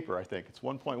one paper, I think, it's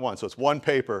 1.1, so it's one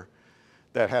paper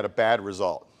that had a bad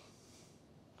result.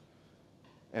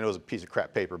 And it was a piece of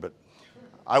crap paper, but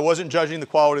I wasn't judging the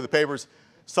quality of the papers.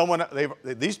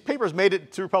 These papers made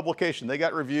it through publication. They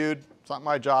got reviewed. It's not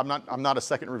my job. I'm not a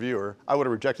second reviewer. I would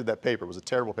have rejected that paper. It was a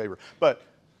terrible paper. But,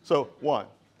 so 1.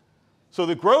 So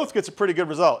the growth gets a pretty good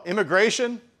result.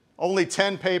 Immigration, only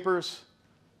 10 papers.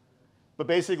 But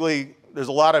basically, there's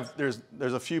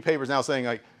a few papers now saying,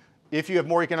 like, if you have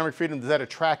more economic freedom, does that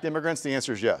attract immigrants? The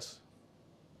answer is yes.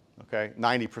 Okay,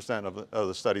 90% of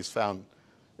the studies found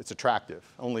it's attractive.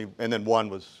 And then 1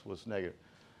 was negative.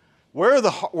 Where are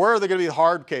there going to be the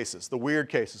hard cases, the weird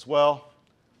cases? Well,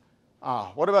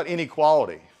 what about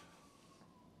inequality?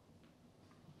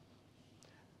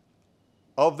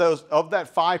 Of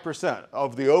that 5%,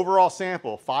 of the overall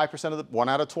sample, 5% of the 1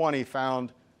 out of 20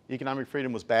 found economic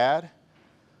freedom was bad.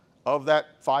 Of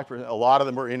that 5%, a lot of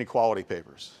them were inequality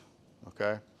papers.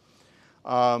 Okay,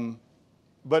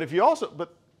 but if you also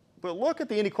but look at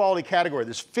the inequality category.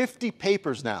 There's 50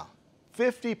 papers now,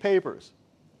 50 papers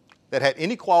that had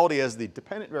inequality as the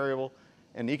dependent variable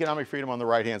and economic freedom on the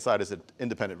right-hand side as an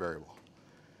independent variable.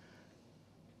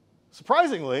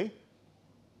 Surprisingly,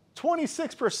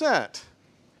 26%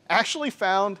 actually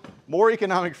found more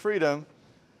economic freedom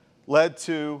led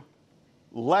to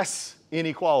less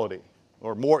inequality.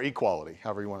 or more equality,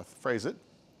 however you want to phrase it.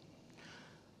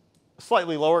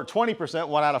 Slightly lower, 20%,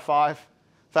 1 out of 5,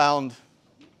 found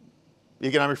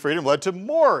economic freedom led to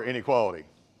more inequality.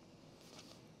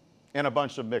 And a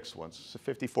bunch of mixed ones. So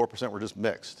 54% were just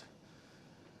mixed.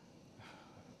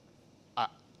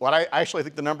 What I actually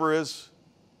think the number is,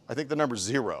 I think the number is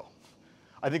 0.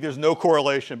 I think there's no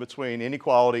correlation between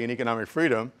inequality and economic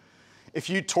freedom. If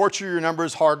you torture your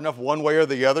numbers hard enough one way or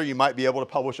the other, you might be able to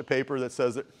publish a paper that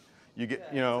says that you get,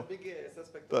 you know. It's a big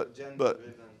suspect of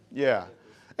gender-driven. Yeah.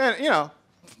 And, you know,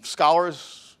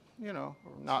 scholars, you know,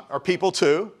 are people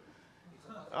too.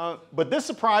 But this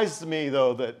surprises me,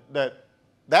 though,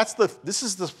 this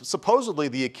is supposedly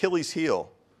the Achilles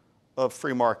heel of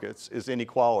free markets is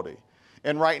inequality.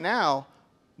 And right now,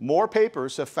 more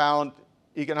papers have found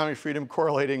economic freedom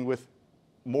correlating with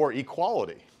more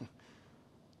equality.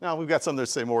 Now, we've got some that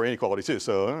say more inequality too,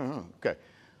 so okay.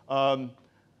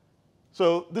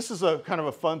 So this is a kind of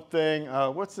a fun thing.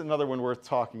 What's another one worth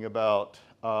talking about?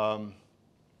 The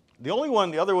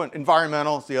other one,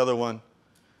 environmental is the other one.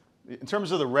 In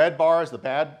terms of the red bars, the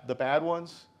bad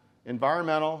ones,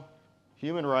 environmental,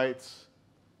 human rights,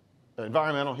 and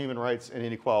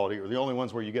inequality are the only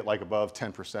ones where you get like above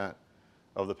 10%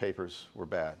 of the papers were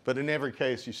bad. But in every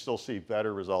case, you still see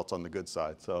better results on the good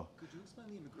side. So, could you explain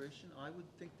the immigration? I would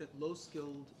think that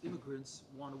low-skilled immigrants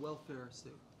want a welfare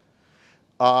state.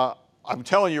 I'm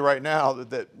telling you right now that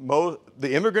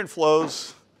the immigrant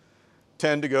flows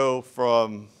tend to go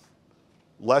from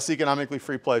less economically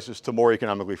free places to more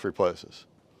economically free places.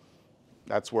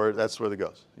 That's where it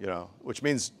goes, you know, which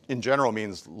means, in general,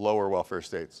 means lower welfare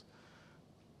states.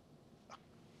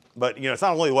 But, you know, it's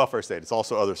not only the welfare state, it's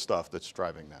also other stuff that's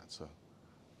driving that, so,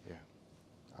 yeah.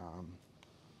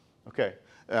 Okay,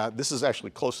 this is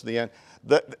actually close to the end.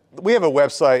 We have a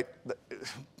website.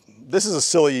 This is a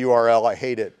silly URL, I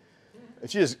hate it.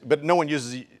 But no one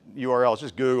uses URLs,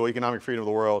 just Google Economic Freedom of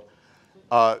the World.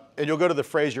 And you'll go to the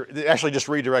Fraser, it actually just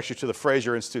redirects you to the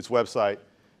Fraser Institute's website.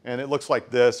 And it looks like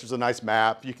this. There's a nice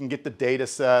map. You can get the data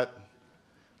set.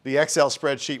 The Excel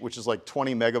spreadsheet, which is like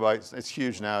 20 megabytes. It's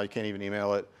huge now. You can't even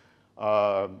email it.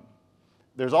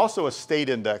 There's also a state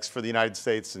index for the United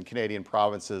States and Canadian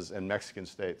provinces and Mexican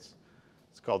states.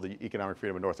 It's called the Economic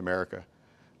Freedom of North America,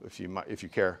 if you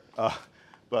care.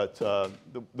 But the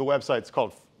website's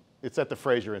called, it's at the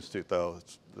Fraser Institute, though.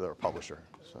 It's their publisher.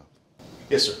 So.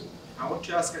 Yes, sir. I want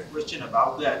to ask a question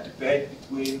about the debate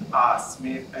between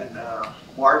Smith and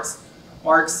Marx.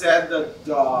 Marx said that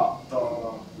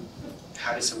the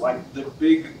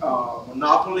big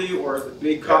monopoly or the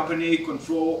big company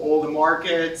control all the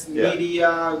markets,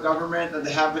 media, government, and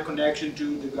they have the connection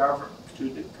to the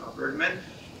government.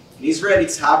 In Israel,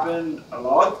 it's happened a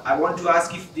lot. I want to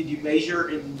ask did you measure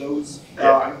in those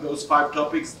 5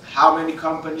 topics how many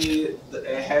companies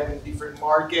have in different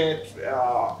markets?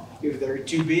 If they're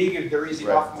too big, if there is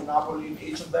enough monopoly in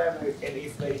each of them, and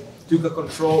if they took a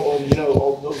control of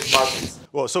all those markets.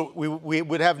 Well, so we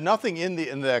would have nothing in the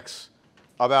index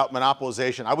about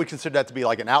monopolization. I would consider that to be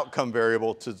like an outcome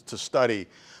variable to study.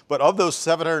 But of those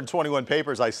 721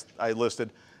 papers I listed,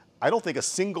 I don't think a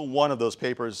single one of those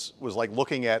papers was like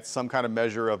looking at some kind of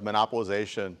measure of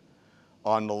monopolization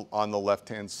on the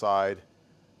left-hand side.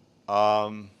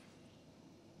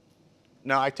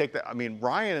 No, I take that. I mean,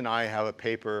 Ryan and I have a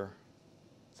paper.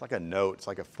 It's like a note. It's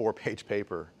like a 4-page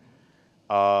paper.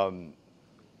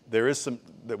 There is some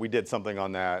that we did something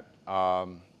on that,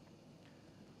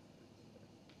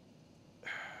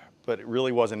 but it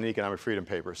really wasn't an economic freedom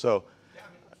paper. So,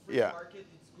 yeah.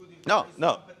 No,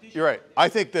 you're right. I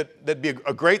think that'd be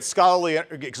a great scholarly,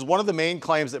 because one of the main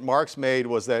claims that Marx made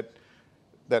was that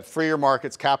freer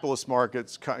markets, capitalist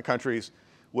markets, countries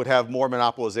would have more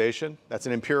monopolization. That's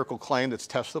an empirical claim that's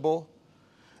testable.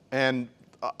 And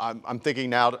I'm thinking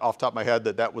now off the top of my head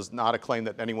that was not a claim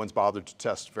that anyone's bothered to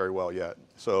test very well yet.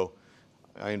 So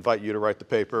I invite you to write the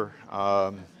paper.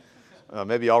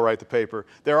 Maybe I'll write the paper.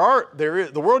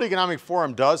 The World Economic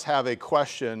Forum does have a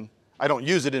question. I don't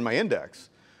use it in my index,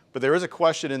 but there is a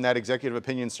question in that executive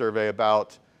opinion survey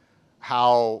about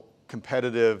how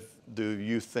competitive do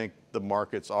you think the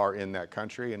markets are in that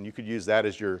country, and you could use that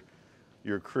as your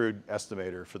crude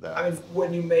estimator for that. I mean,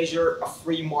 when you measure a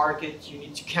free market, you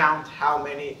need to count how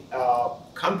many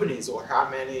companies or how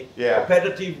many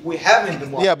competitive we have in the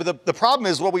market. Yeah, but the problem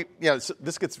is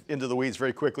this gets into the weeds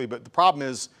very quickly, but the problem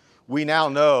is we now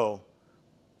know,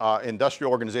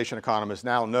 industrial organization economists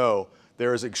now know,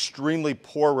 there is extremely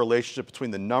poor relationship between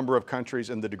the number of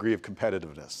countries and the degree of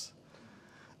competitiveness.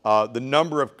 The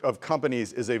number of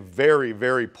companies is a very,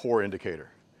 very poor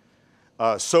indicator.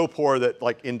 so poor that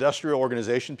like industrial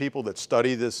organization people that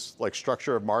study this like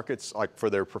structure of markets, like for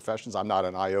their professions, I'm not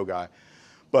an IO guy,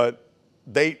 but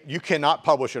you cannot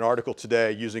publish an article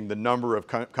today using the number of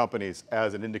companies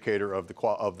as an indicator of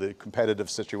the competitive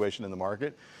situation in the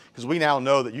market. Because we now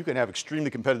know that you can have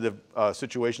extremely competitive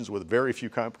situations with very few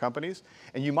companies,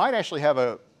 and you might actually have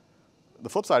the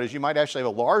flip side is you might actually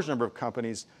have a large number of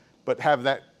companies, but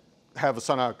have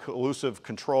some collusive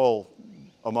control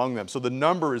among them. So the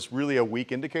number is really a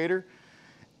weak indicator.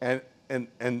 And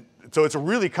so it's a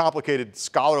really complicated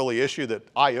scholarly issue that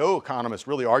IO economists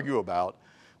really argue about,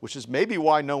 which is maybe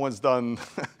why no one's done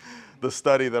the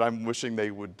study that I'm wishing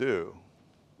they would do.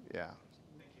 Yeah.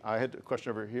 I had a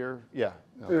question over here. Yeah.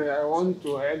 No. I want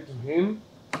to add to him.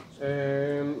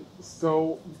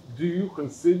 So do you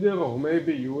consider, or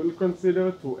maybe you will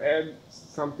consider, to add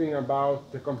something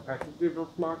about the competitive of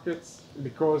markets?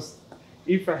 Because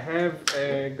if I have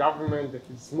a government that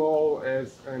is small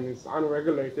and is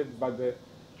unregulated, but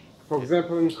for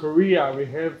example, in Korea, we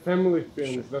have family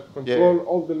firms that control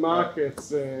all the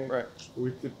markets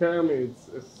with the permits.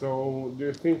 So do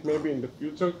you think maybe in the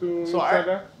future to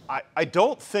consider? I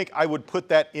don't think I would put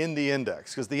that in the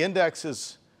index, because the index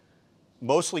is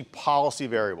mostly policy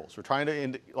variables. We're trying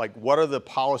to, like, what are the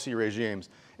policy regimes?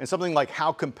 And something like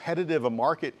how competitive a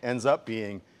market ends up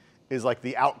being is like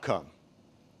the outcome.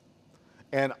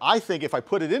 And I think if I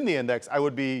put it in the index, I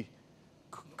would be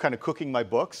kind of cooking my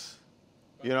books,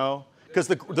 you know? Because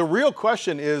the real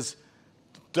question is,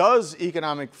 does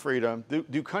economic freedom,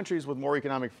 do countries with more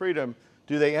economic freedom,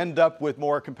 do they end up with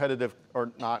more competitive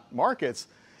or not markets?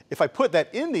 If I put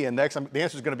that in the index, the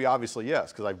answer is going to be obviously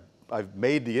yes, because I've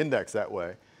made the index that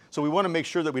way. So we want to make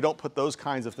sure that we don't put those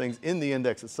kinds of things in the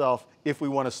index itself if we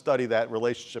want to study that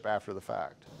relationship after the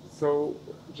fact. So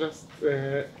just,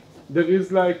 there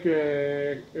is like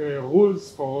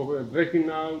rules for breaking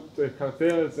out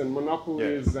cartels and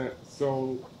monopolies.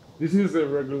 So this is a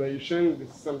regulation. This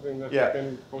is something that you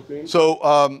can put in.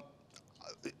 So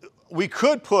we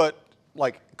could put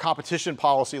like competition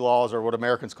policy laws, or what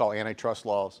Americans call antitrust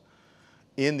laws,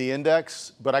 in the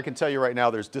index, but I can tell you right now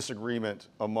there's disagreement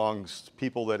amongst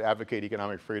people that advocate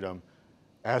economic freedom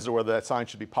as to whether that sign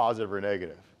should be positive or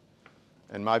negative.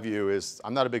 And my view is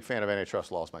I'm not a big fan of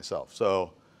antitrust laws myself.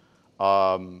 So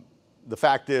the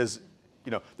fact is,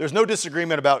 you know, there's no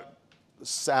disagreement about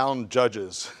sound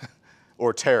judges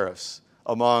or tariffs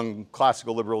among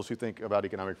classical liberals who think about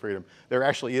economic freedom. There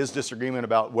actually is disagreement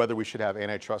about whether we should have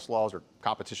antitrust laws or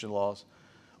competition laws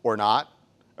or not,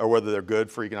 or whether they're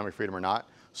good for economic freedom or not.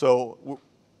 So,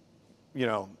 you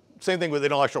know, same thing with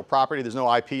intellectual property. There's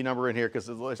no IP number in here because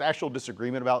there's actual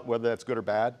disagreement about whether that's good or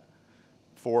bad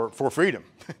for freedom.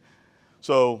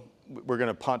 So we're going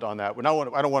to punt on that. I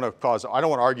don't want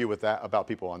to argue with that about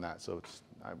people on that. So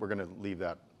we're going to leave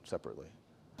that separately.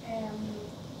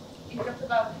 You talked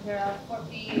about there are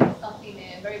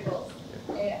 40-something variables.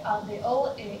 Are they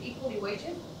all equally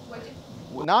weighted?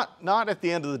 Well, not at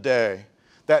the end of the day.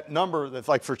 That number that's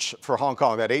like for Hong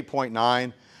Kong, that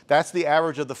 8.9, that's the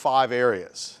average of the 5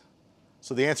 areas.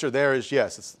 So the answer there is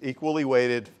yes, it's equally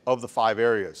weighted of the 5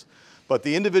 areas. But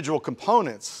the individual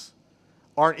components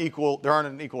aren't equal, there aren't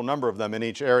an equal number of them in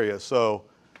each area. So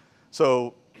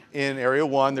in area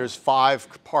 1, there's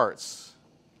 5 parts.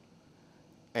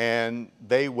 And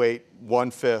they weight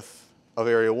 1/5 of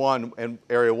area 1, and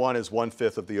area 1 is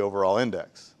 1/5 of the overall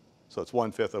index. So it's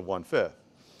 1/5 of 1/5.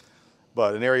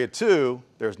 But in area 2,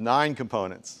 there's 9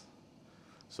 components.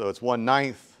 So it's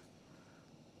 1/9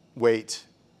 weight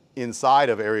inside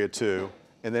of area 2,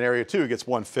 and then area 2 gets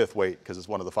 1/5 weight because it's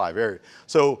one of the 5 areas.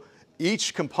 So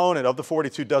each component of the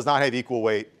 42 does not have equal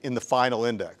weight in the final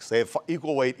index. They have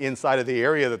equal weight inside of the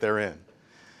area that they're in.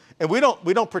 And we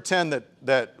don't pretend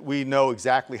that we know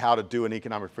exactly how to do an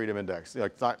economic freedom index.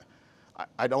 Like,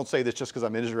 I don't say this just because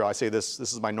I'm in Israel. I say this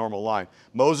is my normal line.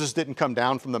 Moses didn't come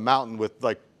down from the mountain with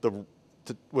like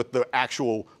with the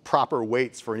actual proper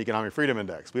weights for an economic freedom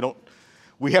index.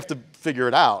 We have to figure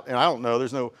it out. And I don't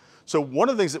know, so one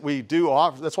of the things that we do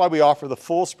offer, that's why we offer the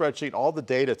full spreadsheet, all the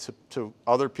data to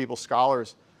other people,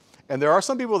 scholars. And there are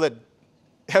some people that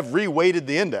have re-weighted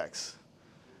the index,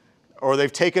 or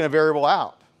they've taken a variable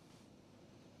out.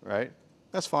 Right?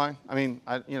 That's fine. I mean,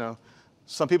 you know,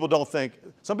 some people don't think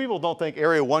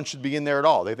area 1 should be in there at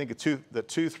all. They think that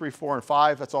 2, 3, 4, and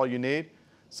 5, that's all you need.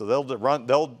 So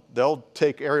they'll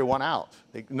take area 1 out.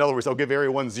 In other words, they'll give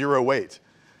area 1 0 weight.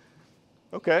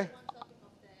 Okay.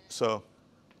 So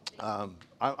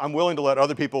I'm willing to let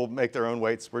other people make their own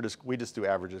weights. We just do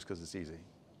averages because it's easy.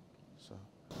 So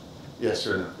yes,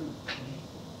 sir.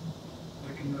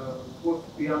 I can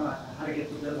quote beyond how to get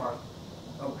to Denmark.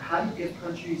 How do you get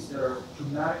countries that are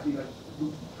dramatically, like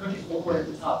countries over at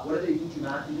the top, what are they doing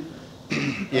dramatically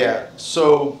different? Yeah.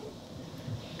 So.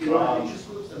 You don't have interest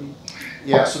groups. I mean.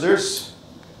 Yeah. So there's.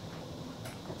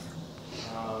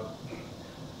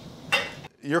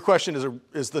 Your question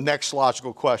is the next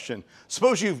logical question.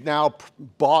 Suppose you've now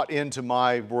bought into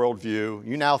my worldview.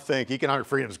 You now think economic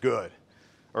freedom is good,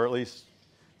 or at least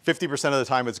 50% of the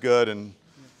time it's good, and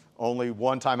only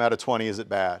one time out of 20 is it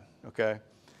bad. Okay.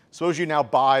 Suppose you now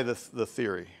buy the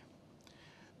theory.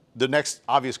 The next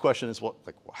obvious question is, well,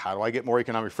 like, how do I get more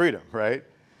economic freedom, right?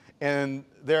 And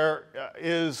there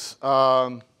is,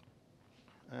 let's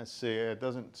see, it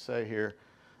doesn't say here.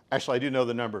 Actually, I do know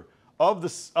the number. Of the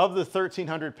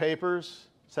 1,300 papers,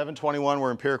 721 were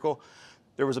empirical.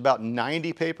 There was about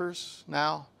 90 papers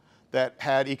now that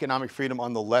had economic freedom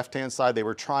on the left-hand side. They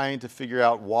were trying to figure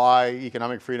out why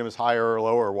economic freedom is higher or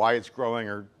lower, or why it's growing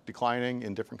or declining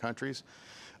in different countries.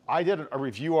 I did a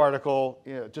review article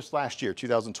just last year,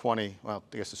 2020, well,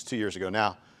 I guess it's 2 years ago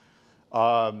now,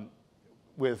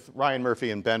 with Ryan Murphy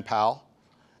and Ben Powell,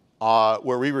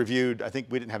 where we reviewed, I think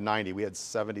we didn't have 90, we had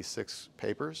 76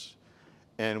 papers.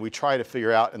 And we try to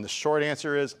figure out, and the short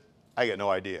answer is, I get no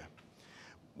idea.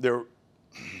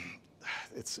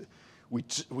 We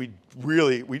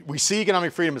see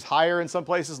economic freedom is higher in some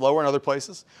places, lower in other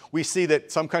places. We see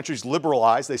that some countries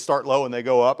liberalize, they start low and they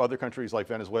go up. Other countries like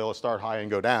Venezuela start high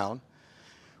and go down.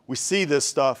 We see this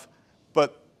stuff,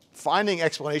 but finding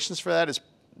explanations for that is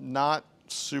not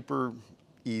super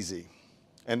easy.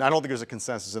 And I don't think there's a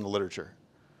consensus in the literature.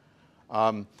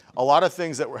 A lot of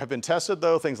things that have been tested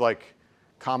though, things like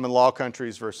common law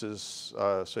countries versus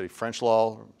say French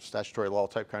law, statutory law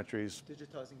type countries.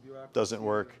 Digitizing bureaucracy. Doesn't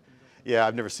work. Yeah,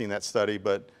 I've never seen that study,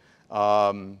 but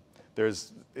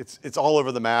it's all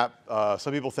over the map.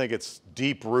 Some people think it's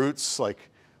deep roots, like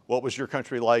what was your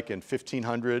country like in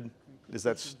 1500? Is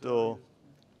that still,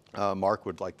 Mark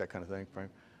would like that kind of thing, right?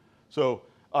 So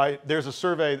there's a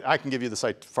survey, I can give you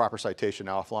the proper citation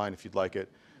offline if you'd like it.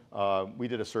 We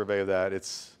did a survey of that.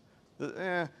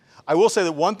 I will say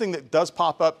that one thing that does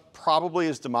pop up probably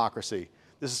is democracy.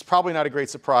 This is probably not a great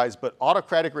surprise, but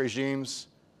autocratic regimes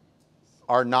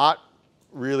are not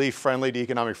really friendly to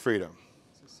economic freedom.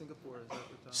 So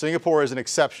Singapore is an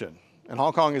exception, and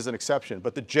Hong Kong is an exception.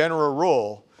 But the general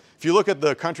rule, if you look at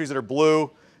the countries that are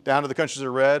blue down to the countries that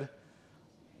are red,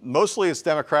 mostly it's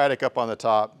democratic up on the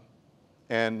top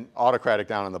and autocratic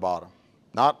down on the bottom.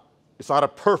 It's not a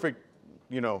perfect,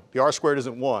 the R squared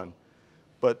isn't 1,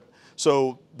 but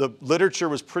so the literature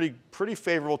was pretty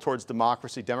favorable towards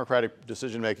democracy, democratic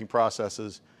decision-making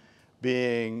processes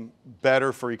being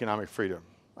better for economic freedom.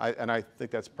 And I think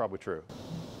that's probably true.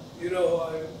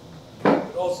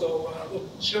 Also,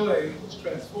 look, Chile was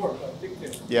transformed by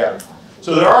dictators. Yeah.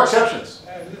 So there are exceptions.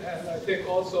 And I think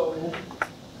also, you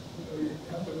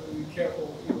have to be careful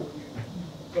when you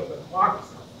talk about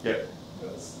democracy. Yeah.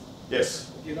 Because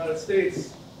yes. The United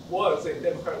States was a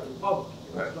democratic republic.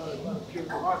 It was not a pure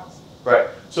democracy. Right.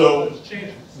 So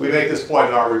we make this point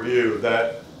in our review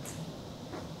that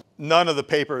none of the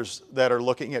papers that are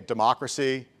looking at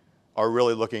democracy are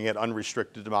really looking at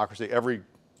unrestricted democracy.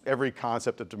 Every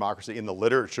concept of democracy in the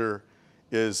literature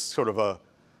is sort of a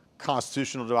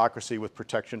constitutional democracy with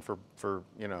protection for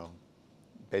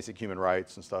basic human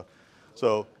rights and stuff.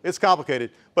 So it's complicated.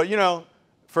 But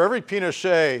for every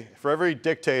Pinochet, for every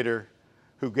dictator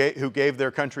who gave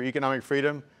their country economic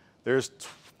freedom, there's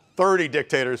 30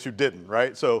 dictators who didn't,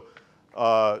 right? So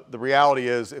the reality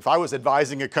is, if I was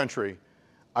advising a country,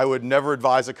 I would never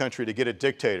advise a country to get a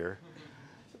dictator,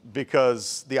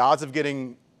 because the odds of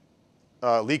getting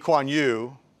Lee Kuan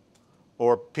Yew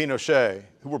or Pinochet,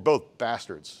 who were both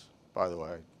bastards, by the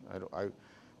way,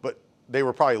 but they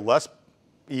were probably less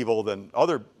evil than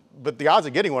but the odds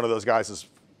of getting one of those guys is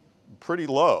pretty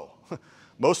low.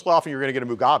 Most often you're going to get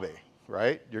a Mugabe,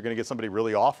 right? You're going to get somebody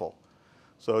really awful.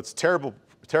 So it's terrible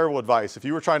advice. If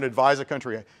you were trying to advise a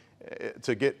country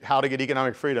to how to get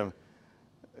economic freedom,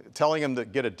 telling them to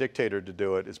get a dictator to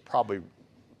do it is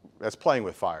that's playing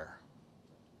with fire.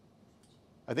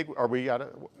 I think, are we out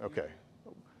of, okay.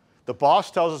 The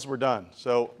boss tells us we're done.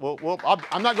 So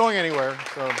I'm not going anywhere,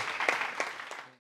 so.